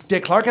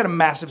 Dick Clark had a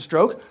massive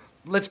stroke.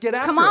 Let's get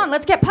after Come it. on,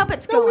 let's get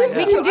puppets going.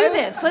 We can do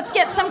this. Let's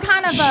get some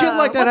kind of Shit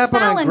like that what's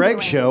happened on Fallon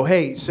Greg's doing? show.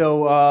 Hey,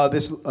 so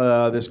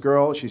this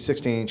girl, she's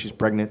 16, she's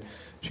pregnant,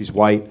 she's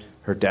white.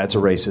 Her dad's a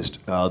racist.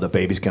 The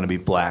baby's gonna be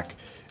black.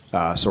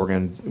 So we're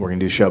gonna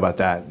do a show about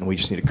that, and we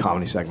just need a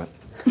comedy segment.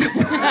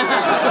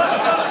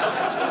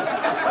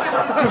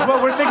 Because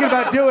what we're thinking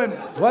about doing,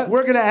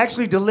 we're going to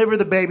actually deliver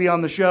the baby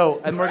on the show,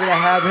 and we're going to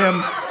have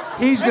him.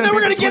 He's going And then to.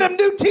 we're gonna get him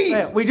new teeth.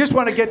 Yeah, we just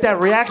want to get that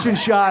reaction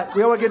shot.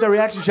 We want to get that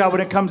reaction shot when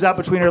it comes out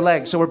between her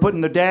legs. So we're putting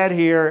the dad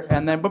here,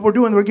 but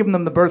we're giving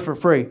them the birth for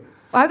free.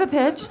 I have a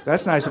pitch.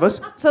 That's nice of us.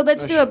 So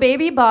let's do a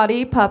baby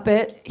body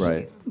puppet,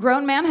 Right.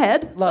 grown man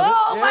head. Love it.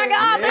 Oh my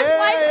God, this Yeah,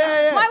 life,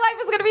 yeah. my life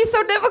is gonna be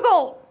so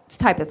difficult. Just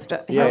type it.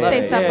 He'll Yeah,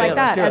 say yeah, stuff yeah, like let's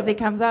that do as it. he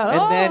comes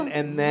out.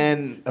 And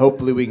then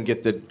hopefully we can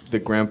get the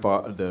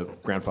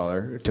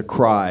grandfather to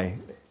cry,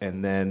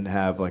 and then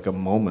have a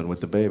moment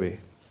with the baby,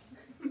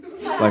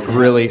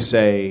 really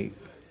say,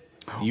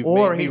 "You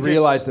Or made me he just-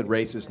 realize that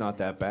race is not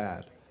that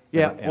bad."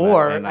 Yeah,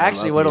 And I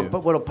actually, love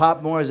what'll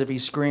pop more is if he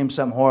screams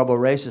some horrible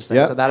racist thing.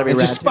 Yeah. So that'll be And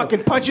rad just too.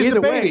 fucking punches Either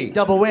the way, baby.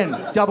 double win,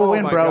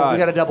 Oh my bro. God. We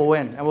got a double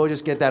win, and we'll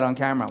just get that on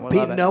camera. We'll Pete,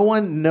 love it. no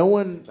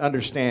one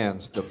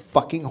understands the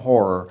fucking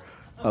horror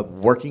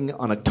of working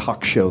on a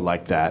talk show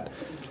like that.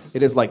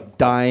 It is like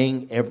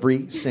dying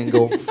every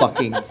single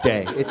fucking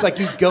day. It's like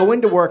you go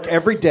into work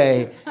every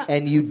day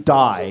and you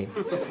die,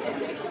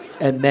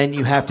 and then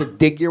you have to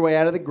dig your way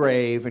out of the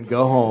grave and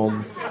go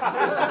home.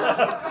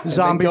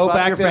 Zombie and then go fuck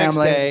back your the next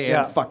family. day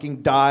Yeah. and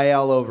fucking die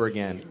all over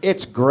again.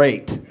 It's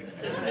great.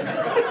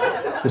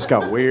 This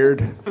got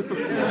weird.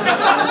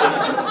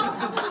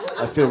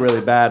 I feel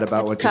really bad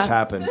about what just tough.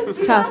 happened.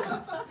 It's tough.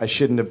 I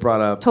shouldn't have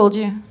brought up Told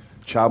you.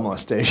 child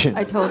molestation.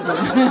 I told you.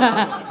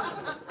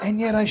 And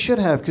yet I should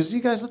have, because you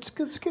guys, let's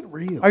get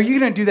real. Are you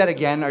gonna do that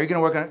again? Are you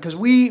gonna work on it? Because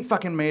we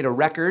fucking made a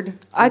record.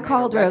 I We made a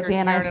called record. Rosie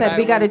and I Karen said,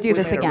 we gotta do we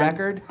this made again. A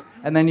record,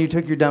 and then you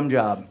took your dumb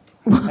job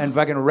and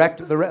fucking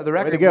wrecked the record.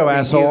 Way to go, would be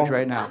asshole. huge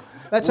right now.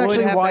 That's Would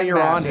actually have why been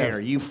you're on massive. here.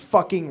 You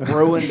fucking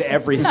ruined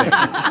everything.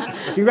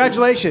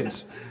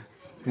 Congratulations,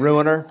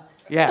 ruiner.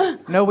 Yeah.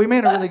 No, we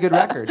made a really good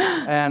record,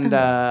 and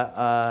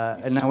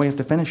now we have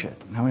to finish it.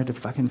 Now we have to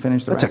fucking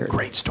finish the That's record. a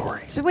great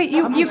story. So wait,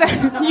 you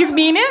guys, you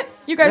mean it?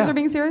 You guys Yeah. are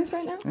being serious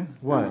right now?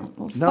 What?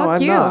 Well, No, fuck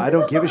I'm you. not. I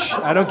don't give a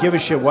I don't give a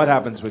shit what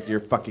happens with your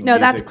fucking No,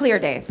 music. that's clear,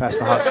 Dave. Pass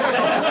the hot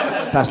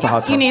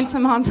sauce. Do you need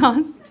some hot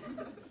sauce?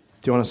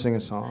 Do you want to sing a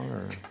song,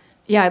 or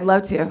Yeah, I'd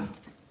love to.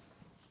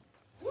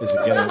 is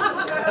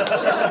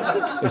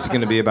it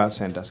gonna be about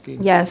Sandusky?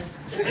 Yes.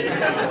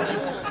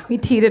 We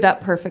teed it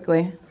up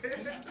perfectly.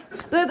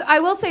 I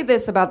will say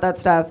this about that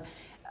stuff.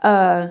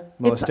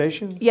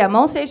 Molestation? Yeah,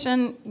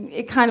 molestation,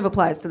 it kind of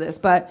applies to this.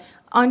 But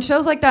on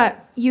shows like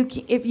that,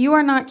 if you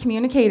are not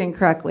communicating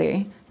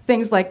correctly,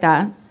 things like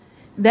that,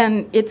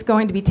 then it's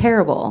going to be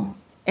terrible.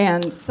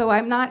 And so I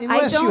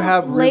Unless don't you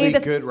have lay really the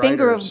good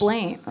finger writers. of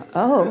blame.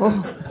 Oh.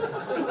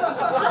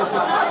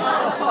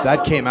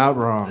 That came out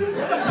wrong.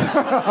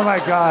 Oh my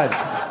God.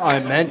 I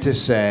meant to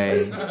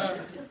say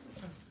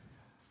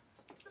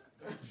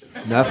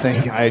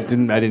nothing. I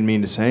didn't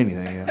mean to say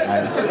anything.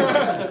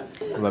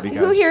 I love you guys.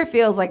 Who here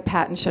feels like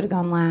Patton should have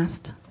gone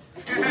last?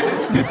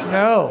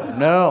 No,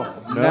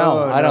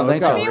 I don't think it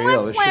got so. I mean, real.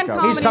 let's This plan shit got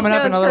comedy He's coming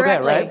up in a shows little bit,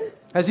 correctly. right?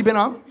 Has he been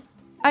on?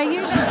 I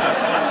usually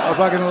I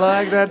fucking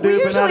like that dude,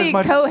 we but not as usually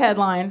much.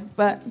 co-headline,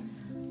 but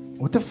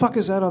What the fuck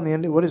is that on the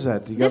end? What is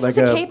that? You got This like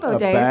is a capo,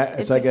 Dave.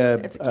 It's like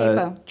a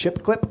capo.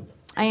 chip clip.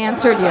 I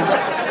answered you.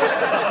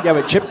 You have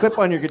a chip clip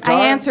on your guitar.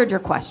 I answered your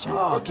question.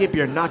 Oh, keep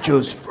your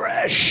nachos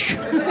fresh.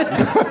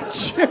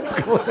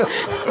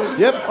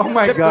 Yep. Oh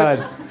my Chip God.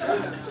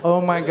 clip. Oh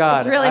my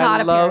God. It's really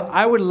hot up here.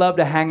 I would love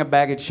to hang a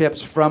bag of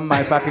chips from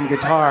my fucking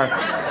guitar.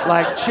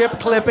 Like chip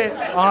clip it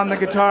on the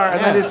guitar and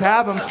then Yeah. just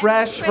have them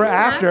fresh for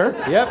after.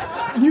 Yep.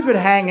 You could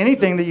hang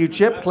anything that you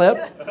chip clip.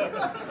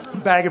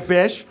 Bag of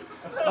fish.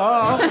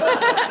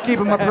 Oh, keep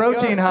my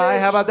protein high.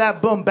 How about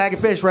that? Boom, bag of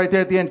fish right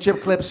there at the end.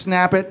 Chip clip,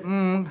 snap it.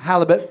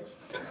 Halibut.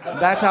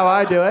 That's how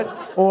I do it.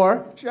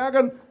 Or,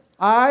 shotgun.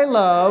 I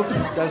love.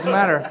 Doesn't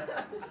matter.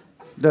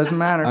 Doesn't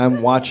matter.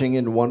 I'm watching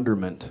in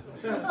wonderment.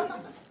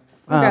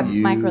 Grab this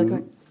mic really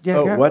quick. Yeah,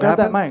 Oh, what grab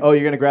happened? that mic. Oh,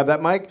 you're gonna grab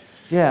that mic?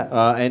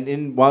 Yeah.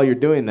 And while you're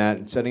doing that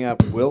and setting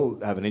up, we'll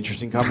have an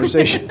interesting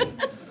conversation.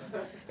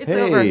 It's Hey.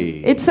 over.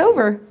 It's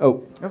over.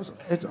 Oh,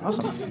 It's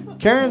awesome.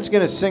 Karen's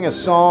gonna sing a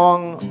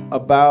song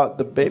about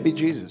the baby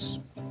Jesus.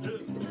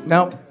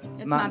 No.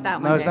 It's not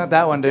that one, No, it's Dave. not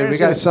that one, dude. Karen's We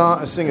gonna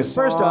got sing a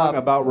song First off,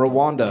 about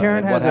Rwanda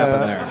Karen and what has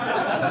happened a-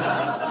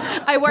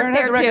 there. I worked Karen has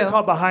a there record too.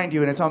 called Behind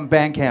You, and it's on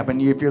Bandcamp.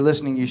 And if you're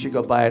listening, you should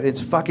go buy it.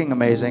 It's fucking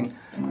amazing,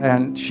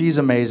 and she's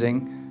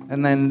amazing.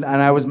 And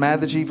I was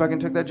mad that she fucking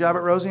took that job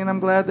at Rosie, and I'm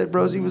glad that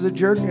Rosie was a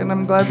jerk, and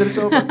I'm glad that it's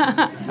over.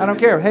 I don't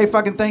care. Hey,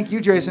 fucking thank you,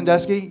 Jason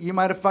Dusky. You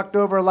might have fucked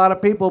over a lot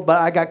of people, but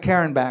I got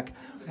Karen back.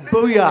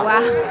 Booyah.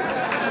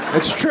 Wow.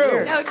 It's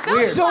true. No, don't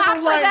Weird. clap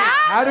for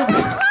that. How did we?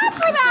 Clap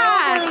for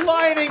that.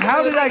 lining.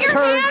 How did I Put your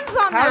turn? hands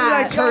on How did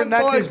I that. turn Young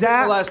that boys being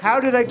disaster? molested. How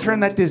did I turn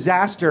that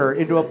disaster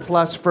into a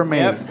plus for me?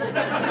 Yep.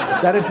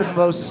 That is the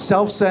most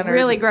self-centered.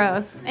 Really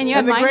gross. And you have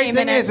And the my great name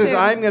thing in it is too.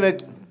 I'm gonna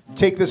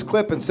take this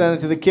clip and send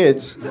it to the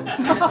kids.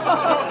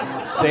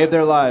 Save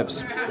their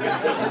lives.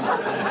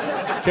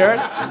 Karen?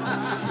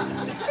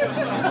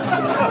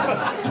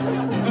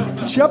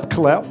 chip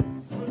clip.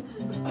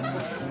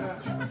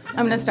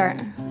 I'm gonna start.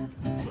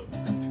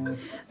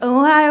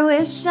 Oh, I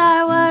wish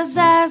I was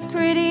as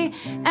pretty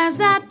as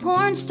that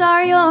porn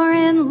star you're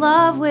in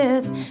love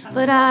with.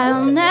 But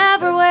I'll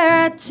never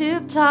wear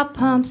tube top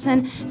pumps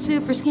and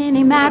super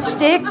skinny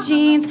matchstick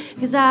jeans.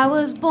 'Cause I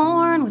was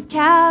born with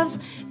calves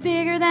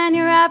bigger than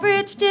your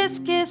average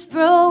discus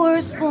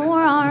thrower's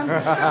forearms.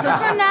 So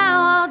for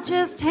now, I'll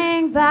just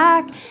hang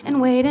back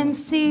and wait and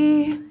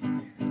see.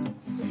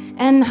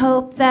 And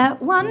hope that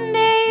one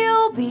day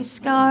you'll be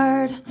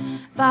scarred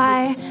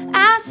by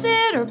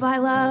acid or by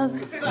love.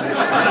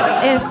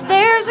 If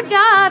there's a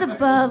God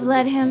above,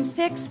 let him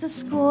fix the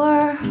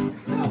score.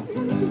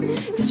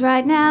 'Cause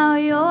right now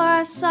you're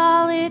a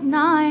solid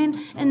 9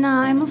 and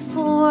I'm a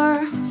 4.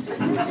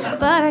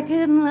 But I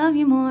couldn't love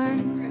you more.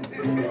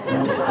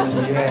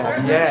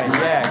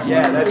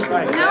 Yeah. That's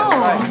right. No.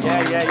 That's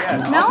right.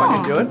 Yeah. No. I'll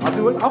fucking do it. I'll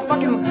do it. I'll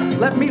fucking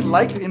let me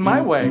like in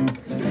my way.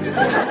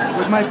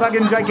 With my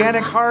fucking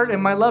gigantic heart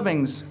and my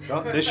lovings.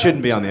 This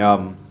shouldn't be on the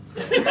album.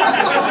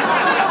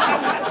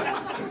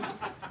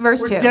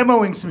 Verse We're 2.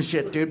 demoing some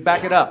shit, dude.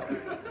 Back it up.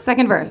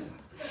 Second verse.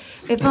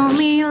 If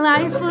only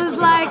life was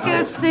like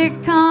a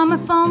sitcom,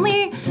 if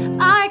only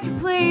I could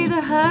play the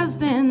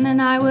husband, then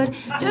I would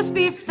just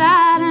be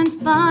fat and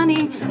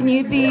funny, and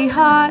you'd be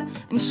hot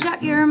and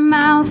shut your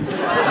mouth. We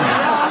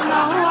all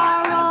know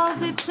our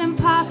roles, it's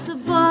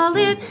impossible,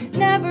 it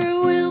never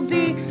will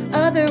be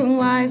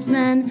otherwise.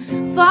 Men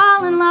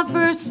fall in love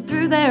first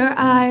through their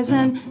eyes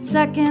and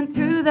second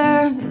through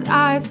their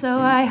eyes, so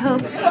I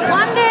hope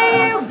one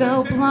day you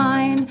go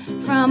blind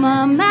from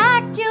a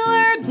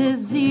macular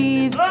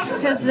disease,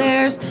 'cause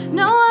there's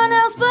no one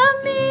else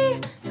but me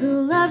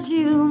who loves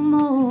you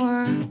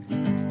more.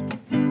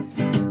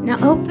 Now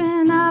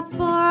open up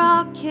or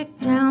I'll kick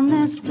down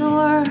this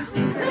door,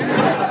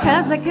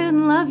 'cause I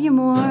couldn't love you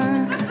more.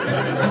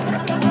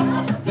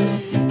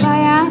 By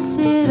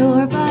acid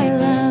or by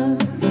love.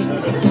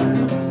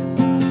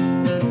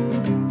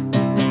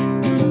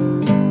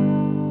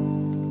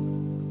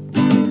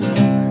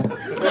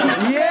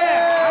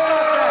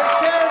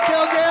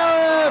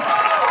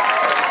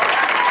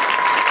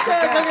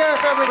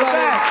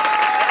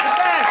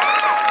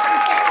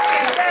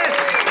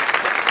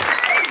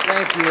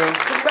 Thank you.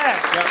 The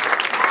best. Yep.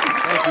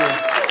 Thank you.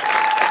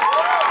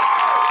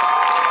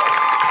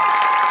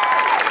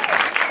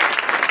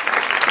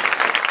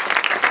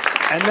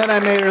 And then I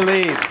made her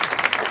leave.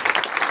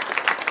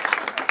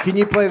 Can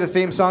you play the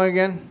theme song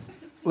again?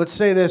 Let's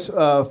say this.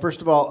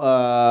 First of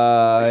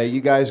all,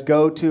 you guys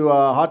go to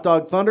Hot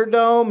Dog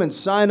Thunderdome and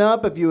sign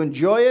up if you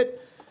enjoy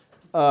it.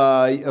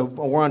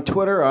 We're on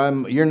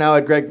Twitter. You're now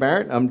at Greg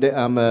Barrett. I'm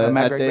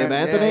at Dave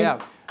Anthony.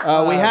 Yeah.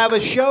 We have a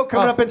show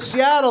coming up in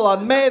Seattle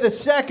on May the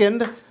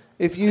 2nd.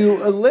 If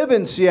you live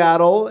in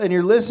Seattle and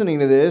you're listening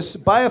to this,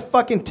 buy a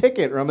fucking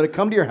ticket or I'm going to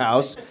come to your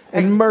house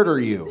and murder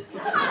you.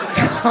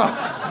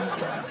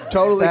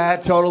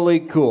 Totally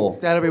cool.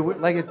 That'll be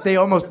like they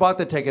almost bought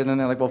the ticket and then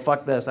they're like, well,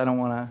 fuck this. I don't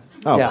want to.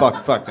 Oh,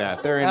 fuck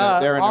that. They're into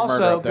murder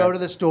Also, up there. go to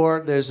the store.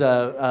 There's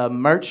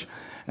merch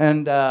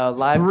and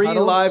live Three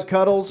cuddles. live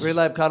cuddles. 3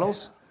 live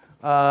cuddles.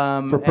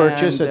 For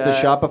purchase at the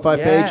Shopify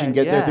page. You can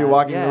get there through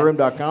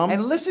walkingtheroom.com.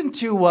 And listen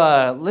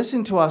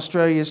to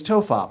Australia's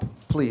Tofop,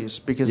 please,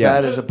 because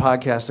that is a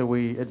podcast that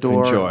we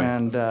adore. Enjoy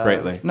and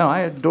greatly. No,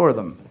 I adore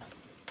them.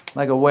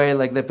 Like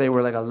if they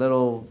were like a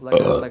little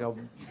like a.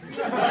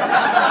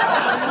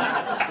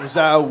 Was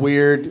that a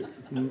weird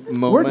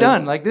moment? We're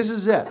done. Like this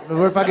is it.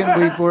 We're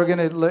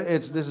gonna.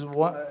 This is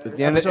one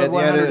episode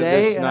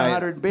 100A and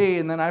 100B,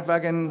 and then I'm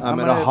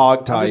gonna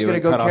hog tie I'm just you gonna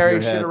and go cut off carry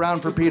your shit head.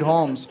 around for Pete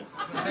Holmes.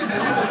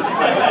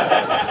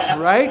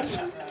 Right?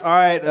 All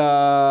right.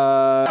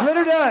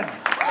 We're done.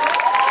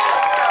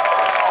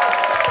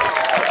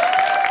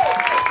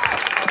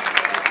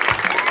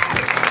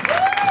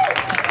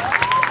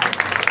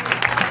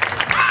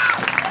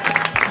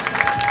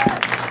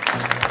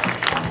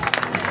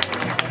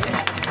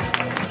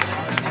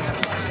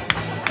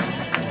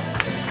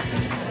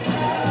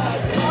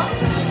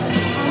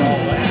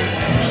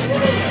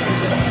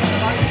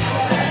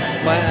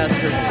 My ass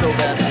hurts so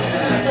bad from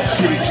sitting in this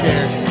shitty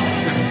chair.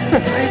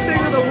 These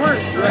things are the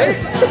worst, right?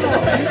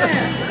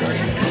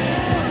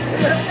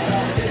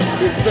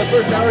 The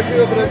first hour or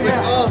two of it, I was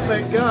like, oh,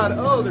 thank God.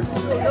 Oh, they're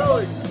still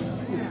going.